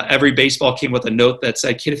 Every baseball came with a note that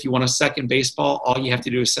said, "Kid, if you want a second baseball, all you have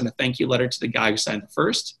to do is send a thank you letter to the guy who signed the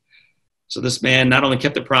first." So this man not only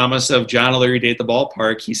kept the promise of John O'Leary Day at the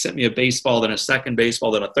ballpark, he sent me a baseball, then a second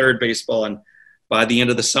baseball, then a third baseball. And by the end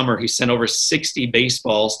of the summer, he sent over 60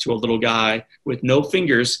 baseballs to a little guy with no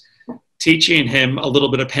fingers, teaching him a little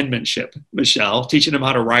bit of penmanship, Michelle, teaching him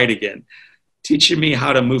how to write again, teaching me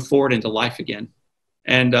how to move forward into life again.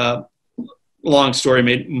 And long story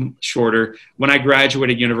made shorter, when I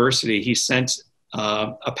graduated university, he sent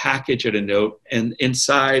a package and a note, and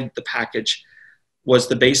inside the package was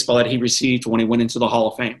the baseball that he received when he went into the Hall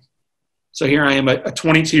of Fame. So here I am, a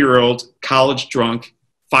 22-year-old college drunk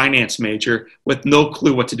finance major with no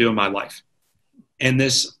clue what to do in my life. And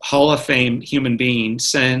this Hall of Fame human being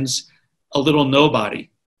sends a little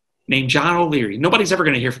nobody named John O'Leary. Nobody's ever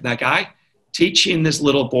going to hear from that guy, teaching this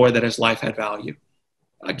little boy that his life had value,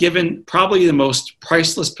 given probably the most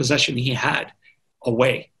priceless possession he had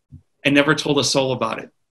away, and never told a soul about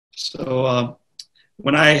it. So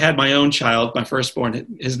when I had my own child, my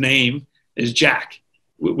firstborn, his name is Jack.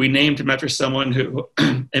 We named him after someone who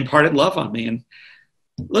imparted love on me. And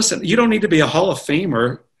listen, you don't need to be a Hall of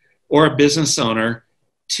Famer or a business owner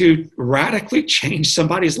to radically change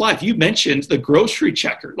somebody's life. You mentioned the grocery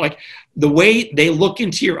checker. Like, the way they look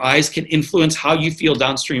into your eyes can influence how you feel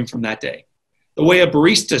downstream from that day. The way a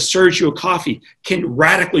barista serves you a coffee can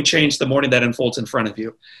radically change the morning that unfolds in front of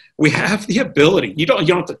you. We have the ability. You don't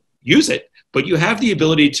have to use it, but you have the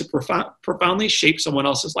ability to profoundly shape someone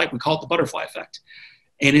else's life. We call it the butterfly effect.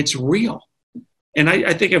 And it's real. And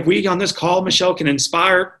I think if we on this call, Michelle, can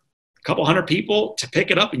inspire a couple hundred people to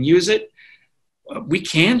pick it up and use it, we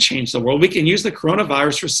can change the world. We can use the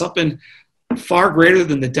coronavirus for something far greater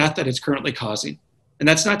than the death that it's currently causing. And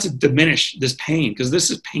that's not to diminish this pain, because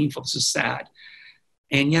this is painful. This is sad.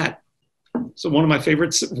 And yet, so one of my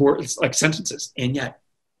favorite words, like sentences, and yet.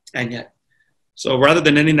 So rather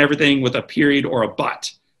than ending everything with a period or a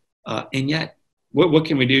but, and yet, what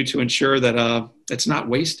can we do to ensure that it's not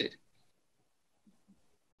wasted?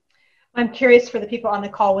 I'm curious for the people on the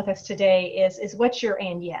call with us today is what's your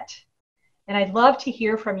and yet? And I'd love to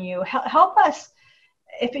hear from you. Help us,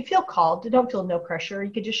 if you feel called, don't feel no pressure.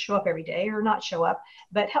 You could just show up every day or not show up,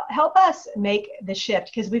 but help us make the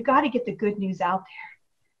shift, because we've got to get the good news out there.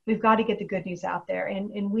 We've got to get the good news out there.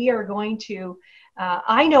 And we are going to,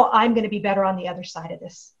 I know I'm going to be better on the other side of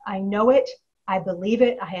this. I know it. I believe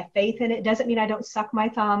it. I have faith in it. It doesn't mean I don't suck my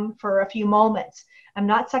thumb for a few moments. I'm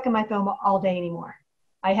not sucking my thumb all day anymore.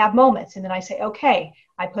 I have moments, and then I say, okay,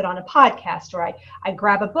 I put on a podcast, or I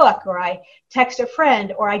grab a book, or I text a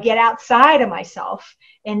friend, or I get outside of myself.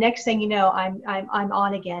 And next thing you know, I'm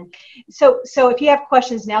on again. So if you have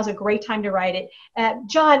questions, now's a great time to write it.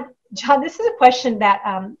 John, this is a question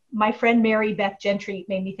that my friend Mary Beth Gentry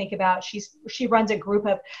made me think about. She runs a group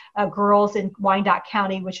of girls in Wyandotte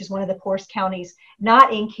County, which is one of the poorest counties,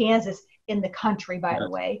 not in Kansas, in the country, by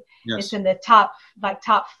the way. Yes. It's in the top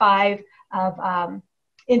 5 of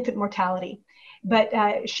infant mortality.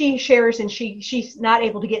 But she shares, and she's not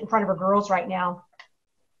able to get in front of her girls right now.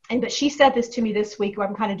 But she said this to me this week.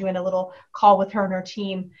 I'm kind of doing a little call with her and her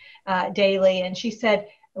team daily. And she said,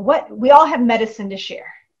 we all have medicine to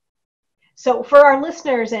share. So for our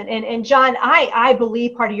listeners, and John, I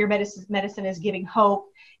believe part of your medicine is giving hope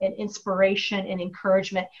and inspiration and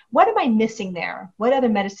encouragement. What am I missing there? What other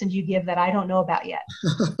medicine do you give that I don't know about yet?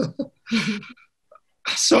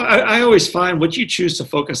 So I always find what you choose to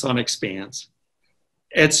focus on expands.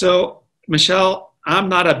 And so, Michelle, I'm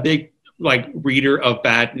not a big reader of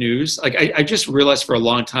bad news. I just realized for a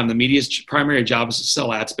long time, the media's primary job is to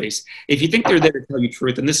sell ad space. If you think they're there to tell you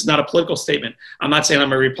truth, and this is not a political statement, I'm not saying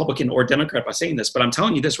I'm a Republican or Democrat by saying this, but I'm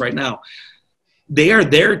telling you this right now. They are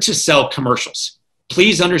there to sell commercials.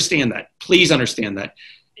 Please understand that. Please understand that.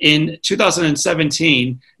 In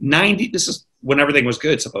 2017, this is when everything was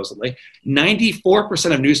good, supposedly,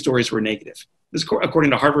 94% of news stories were negative. This is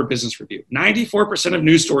according to Harvard Business Review. 94% of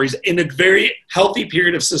news stories in a very healthy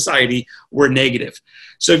period of society were negative.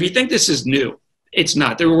 So if you think this is new, it's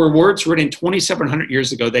not. There were words written 2,700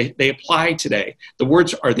 years ago. They apply today. The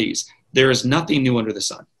words are these: there is nothing new under the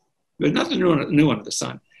sun. There's nothing new under the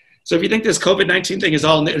sun. So if you think this COVID-19 thing is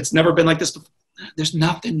all, it's never been like this before, there's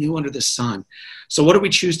nothing new under the sun. So what do we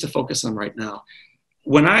choose to focus on right now?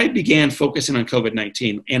 When I began focusing on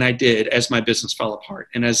COVID-19, and I did as my business fell apart,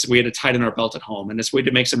 and as we had to tighten our belt at home, and as we had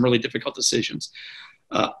to make some really difficult decisions,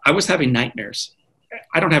 I was having nightmares.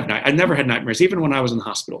 I never had nightmares, even when I was in the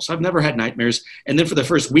hospital. So I've never had nightmares. And then for the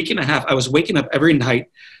first week and a half, I was waking up every night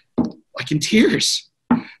like in tears,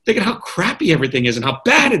 thinking how crappy everything is and how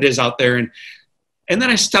bad it is out there. And then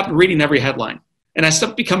I stopped reading every headline. And I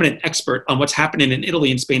stopped becoming an expert on what's happening in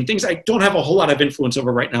Italy and Spain, things I don't have a whole lot of influence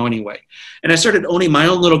over right now anyway. And I started owning my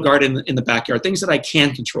own little garden in the backyard, things that I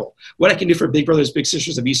can control, what I can do for Big Brothers Big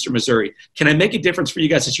Sisters of Eastern Missouri. Can I make a difference for you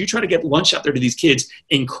guys as you try to get lunch out there to these kids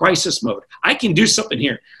in crisis mode? I can do something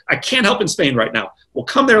here. I can't help in Spain right now. We'll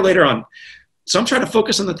come there later on. So I'm trying to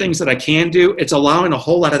focus on the things that I can do. It's allowing a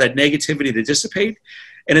whole lot of that negativity to dissipate.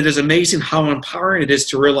 And it is amazing how empowering it is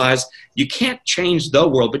to realize you can't change the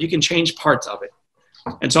world, but you can change parts of it.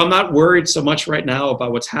 And so I'm not worried so much right now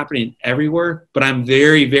about what's happening everywhere, but I'm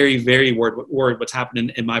very, very, very worried what's happening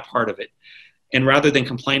in my part of it. And rather than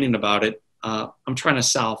complaining about it, I'm trying to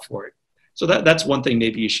solve for it. So that's one thing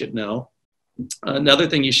maybe you should know. Another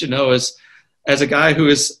thing you should know is, as a guy who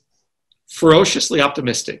is ferociously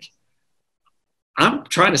optimistic, I'm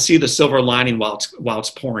trying to see the silver lining while it's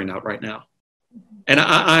pouring out right now. And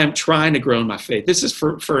I'm trying to grow in my faith. This is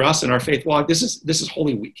for us in our faith walk. This is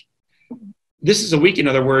Holy Week. This is a week, in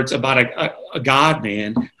other words, about a God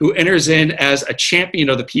man who enters in as a champion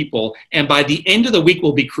of the people, and by the end of the week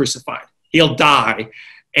will be crucified. He'll die,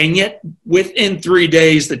 and yet within 3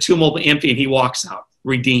 days, the tomb will be empty, and he walks out,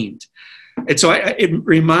 redeemed. And so it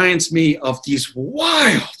reminds me of these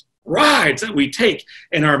wild rides that we take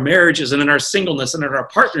in our marriages and in our singleness and in our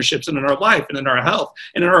partnerships and in our life and in our health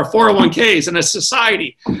and in our 401ks and as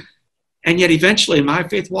society. And yet eventually in my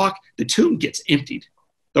faith walk, the tomb gets emptied.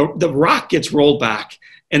 The rock gets rolled back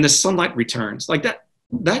and the sunlight returns. Like that,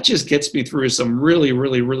 that just gets me through some really,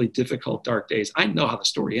 really, really difficult, dark days. I know how the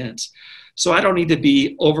story ends. So I don't need to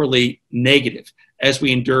be overly negative as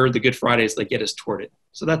we endure the Good Fridays that get us toward it.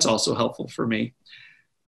 So that's also helpful for me.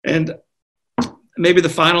 And maybe the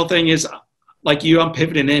final thing is, like you, I'm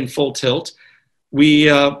pivoting in full tilt.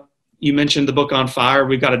 You mentioned the book On Fire.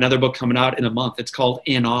 We've got another book coming out in a month. It's called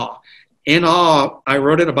In Awe. In Awe, I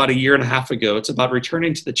wrote it about 1.5 years ago. It's about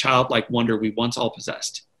returning to the childlike wonder we once all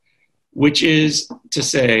possessed, which is to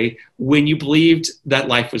say, when you believed that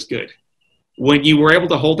life was good, when you were able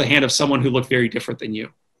to hold the hand of someone who looked very different than you,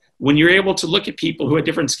 when you're able to look at people who had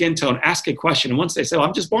different skin tone, ask a question, and once they say, "Oh,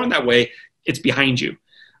 I'm just born that way," it's behind you.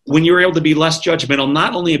 When you were able to be less judgmental,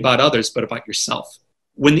 not only about others, but about yourself.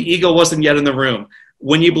 When the ego wasn't yet in the room.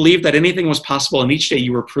 When you believed that anything was possible, and each day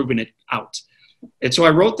you were proving it out. And so I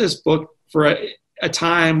wrote this book for a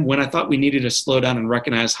time when I thought we needed to slow down and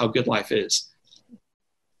recognize how good life is.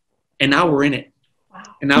 And now we're in it. Wow.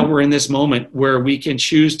 And now we're in this moment where we can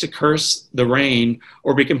choose to curse the rain,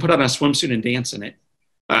 or we can put on a swimsuit and dance in it.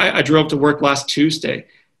 I drove to work last Tuesday,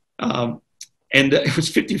 and it was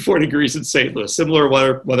 54 degrees in St. Louis, similar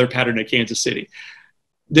weather pattern in Kansas City.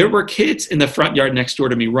 There were kids in the front yard next door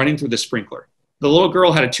to me running through the sprinkler. The little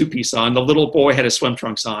girl had a two-piece on. The little boy had his swim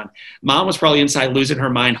trunks on. Mom was probably inside losing her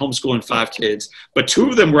mind, homeschooling 5 kids. But 2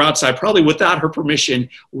 of them were outside, probably without her permission,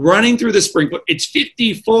 running through the sprinkler. It's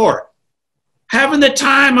 54. Having the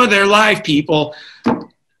time of their life, people.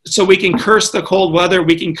 So we can curse the cold weather.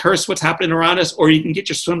 We can curse what's happening around us, or you can get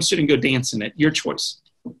your swimsuit and go dance in it. Your choice.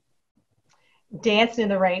 Dancing in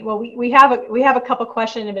the rain. Well, we have a couple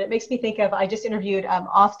questions, but it makes me think of, I just interviewed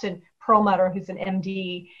Austin Perlmutter, who's an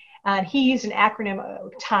MD. And he used an acronym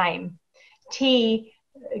of TIME. T,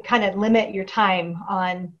 kind of limit your time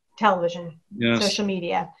on television, yes, social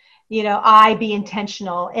media. I, be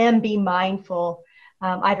intentional. M, be mindful.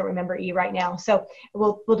 I don't remember E right now. So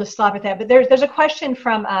we'll just stop at that. But there's a question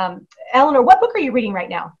from Eleanor. What book are you reading right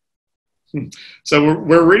now? So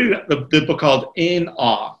we're reading the book called In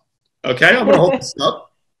Awe. Okay, I'm going to hold this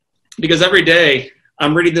up because every day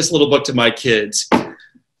I'm reading this little book to my kids.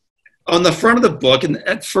 On the front of the book, and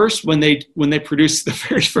at first when they produced the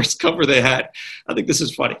very first cover they had, I think this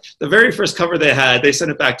is funny. The very first cover they had, they sent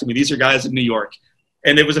it back to me. These are guys in New York.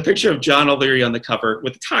 And it was a picture of John O'Leary on the cover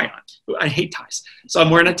with a tie on. I hate ties. So I'm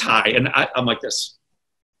wearing a tie, and I'm like this.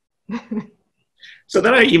 So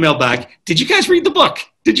then I emailed back, "Did you guys read the book?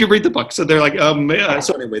 Did you read the book?" So they're like, yeah.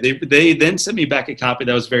 So anyway, they then sent me back a copy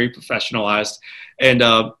that was very professionalized. And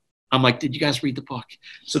I'm like, "Did you guys read the book?"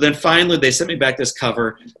 So then finally they sent me back this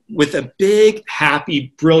cover with a big,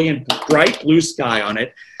 happy, brilliant, bright blue sky on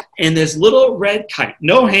it. And this little red kite,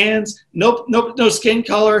 no hands, no skin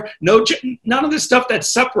color, none of the stuff that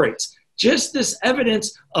separates. Just this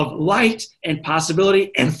evidence of light and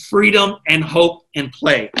possibility and freedom and hope and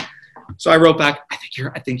play. So I wrote back,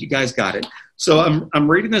 I think you guys got it. So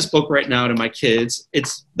I'm reading this book right now to my kids.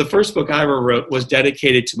 It's the first book I ever wrote was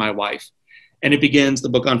dedicated to my wife. And it begins, the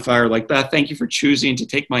book On Fire, like, "Beth, thank you for choosing to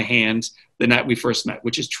take my hand the night we first met,"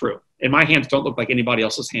 which is true. And my hands don't look like anybody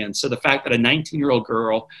else's hands. So the fact that a 19-year-old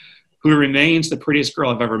girl who remains the prettiest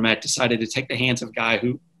girl I've ever met decided to take the hands of a guy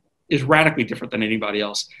who is radically different than anybody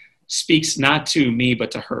else speaks not to me,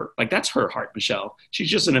 but to her. Like, that's her heart, Michelle.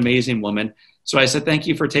 She's just an amazing woman. So I said, thank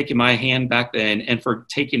you for taking my hand back then and for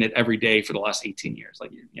taking it every day for the last 18 years.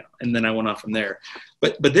 And then I went on from there.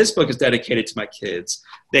 But this book is dedicated to my kids.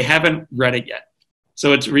 They haven't read it yet.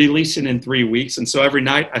 So it's releasing in 3 weeks. And so every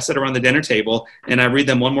night I sit around the dinner table and I read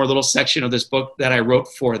them one more little section of this book that I wrote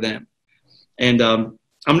for them. And I'm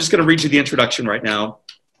just going to read you the introduction right now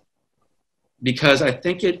because I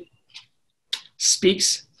think it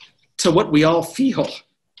speaks to what we all feel,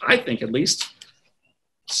 I think at least.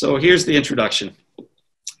 So here's the introduction.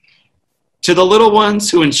 To the little ones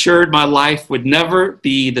who ensured my life would never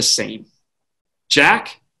be the same.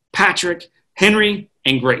 Jack, Patrick, Henry,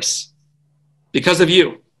 and Grace. Because of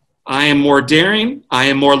you, I am more daring, I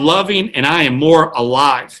am more loving, and I am more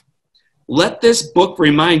alive. Let this book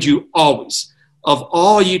remind you always of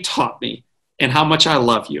all you taught me and how much I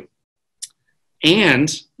love you. And,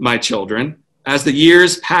 my children, as the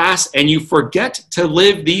years pass and you forget to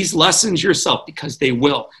live these lessons yourself, because they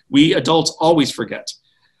will. We adults always forget.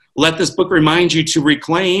 Let this book remind you to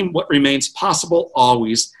reclaim what remains possible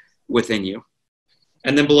always within you.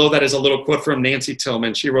 And then below that is a little quote from Nancy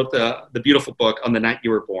Tillman. She wrote the beautiful book On the Night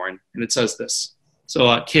You Were Born. And it says this.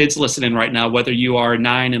 So kids listening right now, whether you are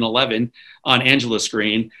 9 and 11 on Angela's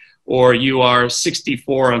screen or you are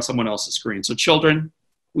 64 on someone else's screen. So children,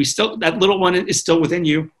 that little one is still within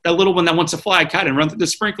you. That little one that wants to fly a kite and run through the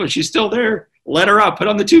sprinkler, she's still there. Let her out. Put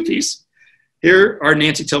on the 2-piece. Here are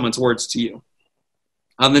Nancy Tillman's words to you.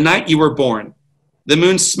 On the night you were born, the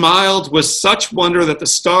moon smiled with such wonder that the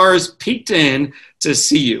stars peeked in to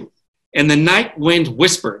see you. And the night wind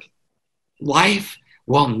whispered, life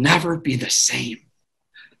will never be the same.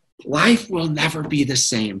 Life will never be the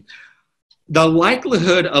same. The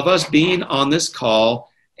likelihood of us being on this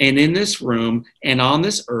call and in this room and on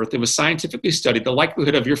this earth, it was scientifically studied, the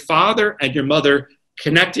likelihood of your father and your mother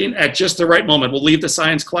connecting at just the right moment. We'll leave the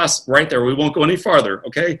science class right there. We won't go any farther,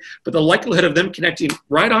 okay? But the likelihood of them connecting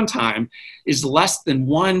right on time is less than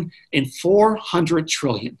 1 in 400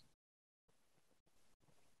 trillion.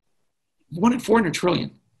 1 in 400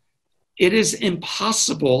 trillion. It is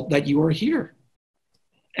impossible that you are here.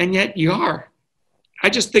 And yet you are. I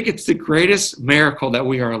just think it's the greatest miracle that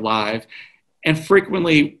we are alive. And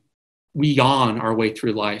frequently we yawn our way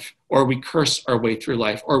through life, or we curse our way through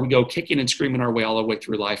life, or we go kicking and screaming our way all the way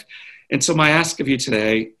through life. And so my ask of you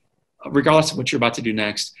today, regardless of what you're about to do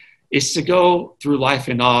next, is to go through life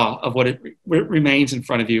in awe of what remains in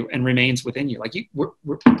front of you and remains within you. Like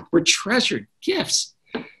we're treasured gifts.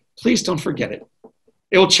 Please don't forget it.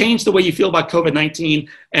 It will change the way you feel about COVID-19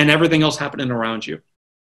 and everything else happening around you.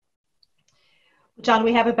 John,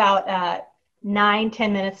 we have about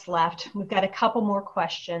 9-10 minutes left. We've got a couple more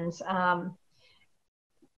questions.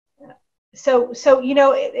 So you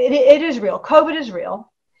know, it is real. COVID is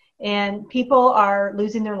real, and people are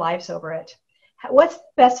losing their lives over it. What's the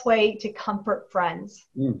best way to comfort friends?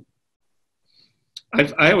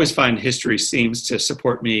 I always find history seems to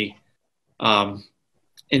support me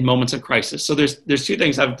in moments of crisis. So there's 2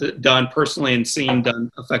 things I've done personally and seen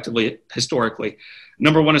done effectively historically.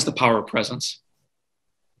 Number 1 is the power of presence.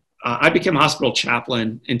 I became a hospital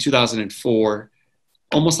chaplain in 2004,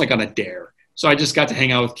 almost like on a dare. So I just got to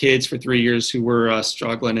hang out with kids for 3 years who were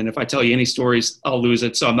struggling. And if I tell you any stories, I'll lose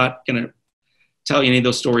it. So I'm not going to tell you any of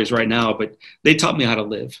those stories right now, but they taught me how to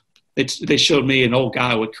live. They showed me an old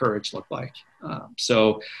guy what courage looked like.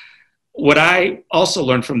 So what I also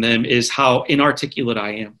learned from them is how inarticulate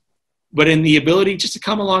I am. But in the ability just to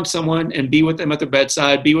come along someone and be with them at their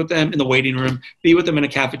bedside, be with them in the waiting room, be with them in a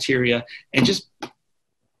cafeteria, and just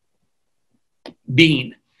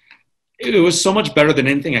being. It was so much better than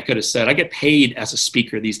anything I could have said. I get paid as a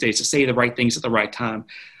speaker these days to say the right things at the right time.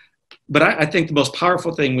 But I think the most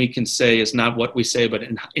powerful thing we can say is not what we say, but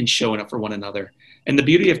in showing up for one another. And the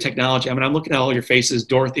beauty of technology, I mean, I'm looking at all your faces,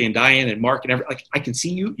 Dorothy and Diane and Mark and everything. Like, I can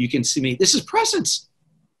see you, you can see me. This is presence.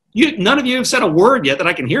 None of you have said a word yet that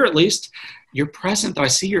I can hear at least. You're present. I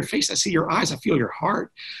see your face. I see your eyes. I feel your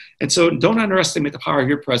heart. And so don't underestimate the power of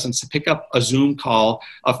your presence to pick up a Zoom call,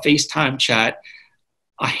 a FaceTime chat,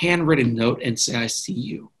 a handwritten note and say, I see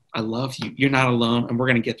you. I love you. You're not alone. And we're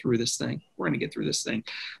going to get through this thing. We're going to get through this thing.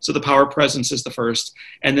 So the power of presence is the first.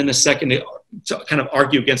 And then the second, to kind of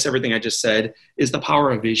argue against everything I just said, is the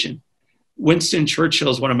power of vision. Winston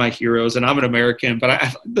Churchill is one of my heroes, and I'm an American,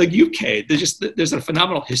 but the UK, there's a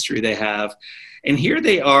phenomenal history they have. And here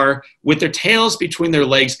they are with their tails between their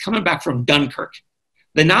legs coming back from Dunkirk.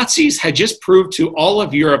 The Nazis had just proved to all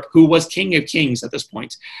of Europe who was king of kings at this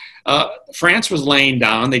point. France was laying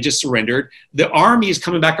down. They just surrendered. The army is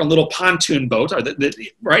coming back on little pontoon boats,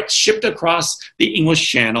 right, shipped across the English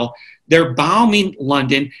Channel. They're bombing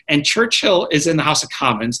London, and Churchill is in the House of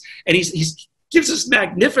Commons, and he gives this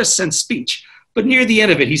magnificent speech. But near the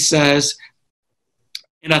end of it, he says,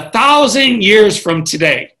 in 1,000 years from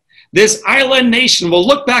today, this island nation will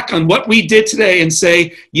look back on what we did today and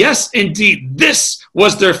say, yes, indeed, this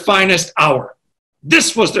was their finest hour.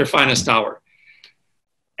 This was their finest hour.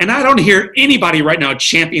 And I don't hear anybody right now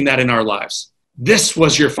championing that in our lives. This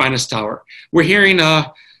was your finest hour. We're hearing,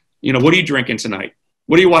 what are you drinking tonight?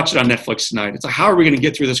 What are you watching on Netflix tonight? It's like, how are we going to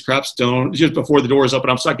get through this crap stone just before the doors open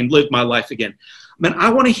up so I can live my life again? Man, I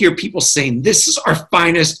want to hear people saying, this is our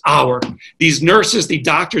finest hour. These nurses, the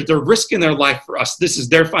doctors, they're risking their life for us. This is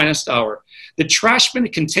their finest hour. The trashmen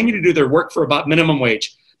continue to do their work for about minimum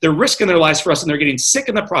wage. They're risking their lives for us, and they're getting sick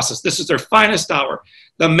in the process. This is their finest hour.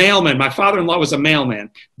 The mailman, my father-in-law was a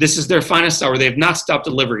mailman. This is their finest hour. They have not stopped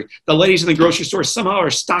delivery. The ladies in the grocery store somehow are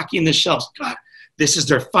stocking the shelves. God, this is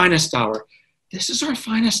their finest hour. This is our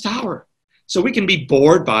finest hour. So we can be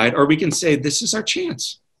bored by it, or we can say, this is our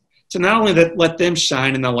chance to not only let them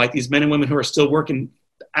shine in the light, these men and women who are still working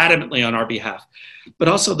adamantly on our behalf, but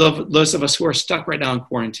also those of us who are stuck right now in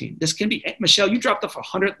quarantine. This can be, Michelle, you dropped off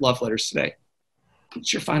 100 love letters today.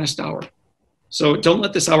 It's your finest hour. So don't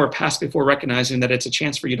let this hour pass before recognizing that it's a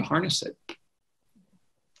chance for you to harness it.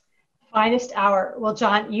 Finest hour. Well,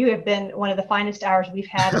 John, you have been one of the finest hours we've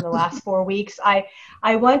had in the last 4 weeks. I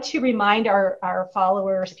want to remind our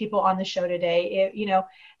followers, people on the show today,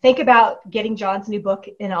 think about getting John's new book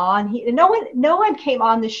in on. No one came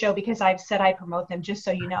on the show because I've said I promote them, just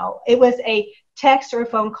so you know. It was a text or a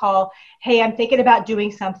phone call. Hey, I'm thinking about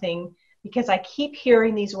doing something, because I keep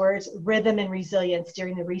hearing these words, rhythm and resilience,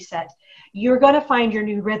 during the reset. You're going to find your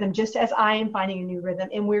new rhythm, just as I am finding a new rhythm,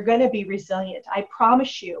 and we're going to be resilient. I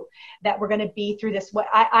promise you that we're going to be through this.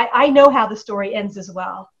 I know how the story ends as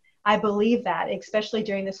well. I believe that, especially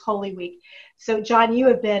during this Holy Week. So, John, you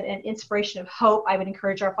have been an inspiration of hope. I would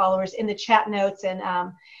encourage our followers in the chat notes, and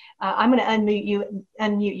I'm going to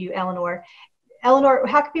unmute you, Eleanor. Eleanor,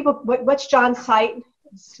 how can people? What's John's site?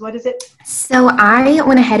 What is it? So I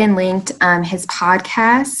went ahead and linked his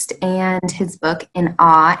podcast and his book In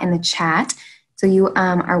Awe in the chat. So you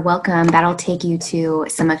are welcome. That'll take you to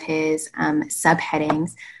some of his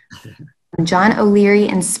subheadings.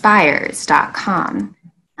 JohnO'LearyInspires.com.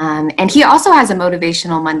 And he also has a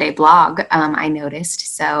Motivational Monday blog, I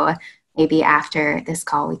noticed. So maybe after this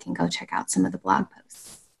call, we can go check out some of the blog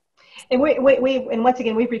posts. And and once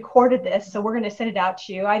again, we've recorded this, so we're going to send it out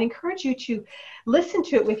to you. I'd encourage you to listen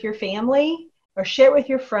to it with your family or share it with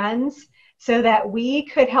your friends, so that we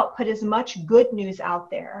could help put as much good news out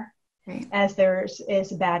there as there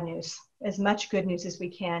is bad news, as much good news as we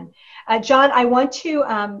can. John, I want to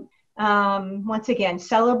once again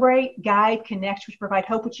celebrate, guide, connect, which provide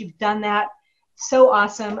hope, which you've done that. So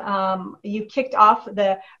awesome. You kicked off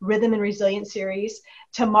the Rhythm and Resilience series.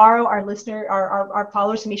 Tomorrow, our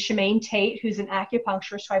followers will be Shemaine Tate, who's an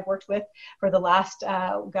acupuncturist who I've worked with for the last,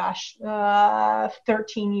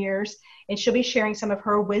 13 years. And she'll be sharing some of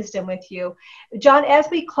her wisdom with you. John, as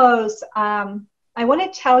we close, I want to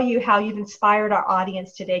tell you how you've inspired our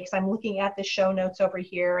audience today, because I'm looking at the show notes over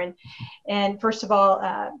here. And first of all,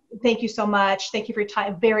 thank you so much. Thank you for your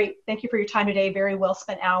time. Thank you for your time today. Very well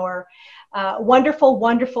spent hour. Wonderful,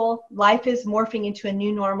 wonderful. Life is morphing into a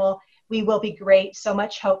new normal. We will be great. So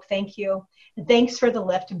much hope. Thank you. Thanks for the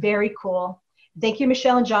lift. Very cool. Thank you,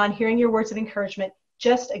 Michelle and John. Hearing your words of encouragement,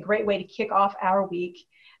 just a great way to kick off our week.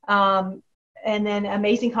 And then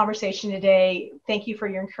amazing conversation today. Thank you for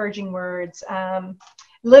your encouraging words.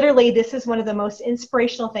 Literally, this is one of the most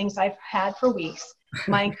inspirational things I've had for weeks.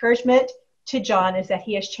 My encouragement to John is that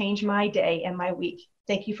he has changed my day and my week.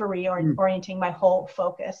 Thank you for reorienting my whole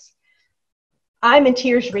focus. I'm in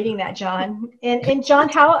tears reading that, John. And John,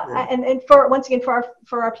 for once again,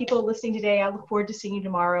 for our people listening today, I look forward to seeing you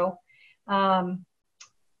tomorrow. John,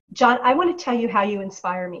 I want to tell you how you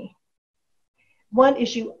inspire me. One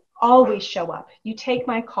is you always show up. You take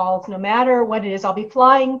my calls no matter what it is. I'll be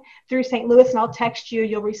flying through St. Louis and I'll text you.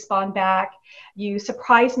 You'll respond back. You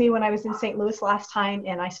surprised me when I was in St. Louis last time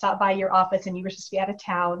and I stopped by your office and you were supposed to be out of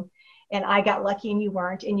town. And I got lucky and you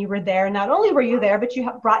weren't. And you were there. Not only were you there, but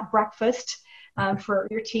you brought breakfast for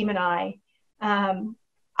your team and I.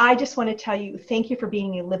 I just want to tell you, thank you for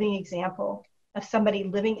being a living example of somebody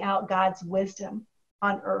living out God's wisdom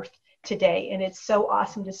on earth today. And it's so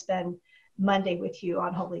awesome to spend Monday with you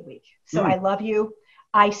on Holy Week. So I love you.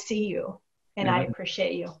 I see you. And I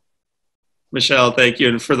appreciate you. Michelle, thank you.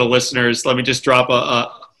 And for the listeners, let me just drop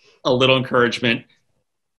a little encouragement.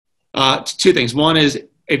 Two things. One is,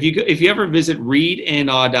 if you ever visit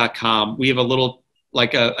readinawe.com, we have a little,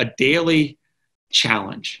 like a daily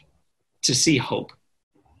challenge to see hope.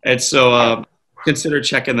 And so consider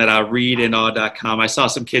checking that out, readinawe.com. I saw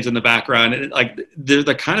some kids in the background, and they're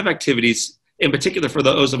the kind of activities, in particular for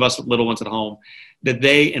those of us with little ones at home, that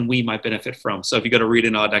they and we might benefit from. So if you go to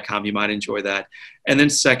readinawe.com, you might enjoy that. And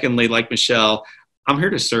then secondly, like Michelle, I'm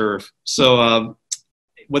here to serve. So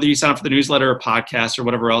whether you sign up for the newsletter or podcast or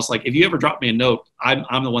whatever else, like if you ever drop me a note,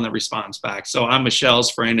 I'm the one that responds back. So I'm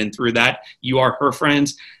Michelle's friend, and through that, you are her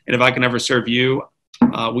friends. And if I can ever serve you,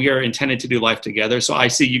 we are intended to do life together. So I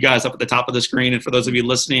see you guys up at the top of the screen. And for those of you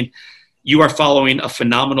listening, you are following a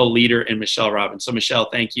phenomenal leader in Michelle Robbins. So Michelle,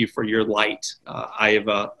 thank you for your light. I've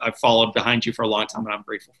followed behind you for a long time, and I'm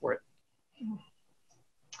grateful for it.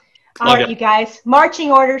 All right, you guys,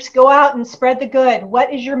 marching orders, go out and spread the good.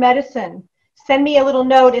 What is your medicine? Send me a little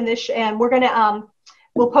note in this, and we're going to,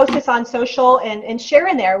 we'll post this on social and share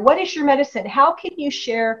in there. What is your medicine? How can you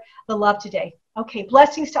share the love today? Okay,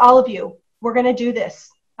 blessings to all of you. We're going to do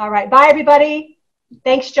this. All right, bye, everybody.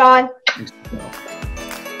 Thanks, John.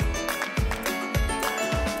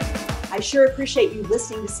 I sure appreciate you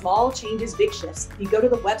listening to Small Changes, Big Shifts. If you go to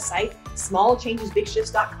the website,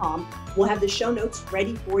 smallchangesbigshifts.com, we'll have the show notes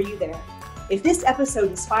ready for you there. If this episode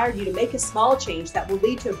inspired you to make a small change that will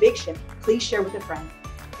lead to a big shift, please share with a friend.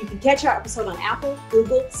 You can catch our episode on Apple,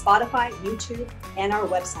 Google, Spotify, YouTube, and our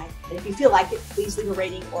website. And if you feel like it, please leave a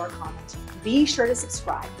rating or a comment. Be sure to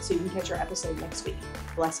subscribe so you can catch our episode next week.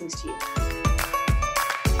 Blessings to you.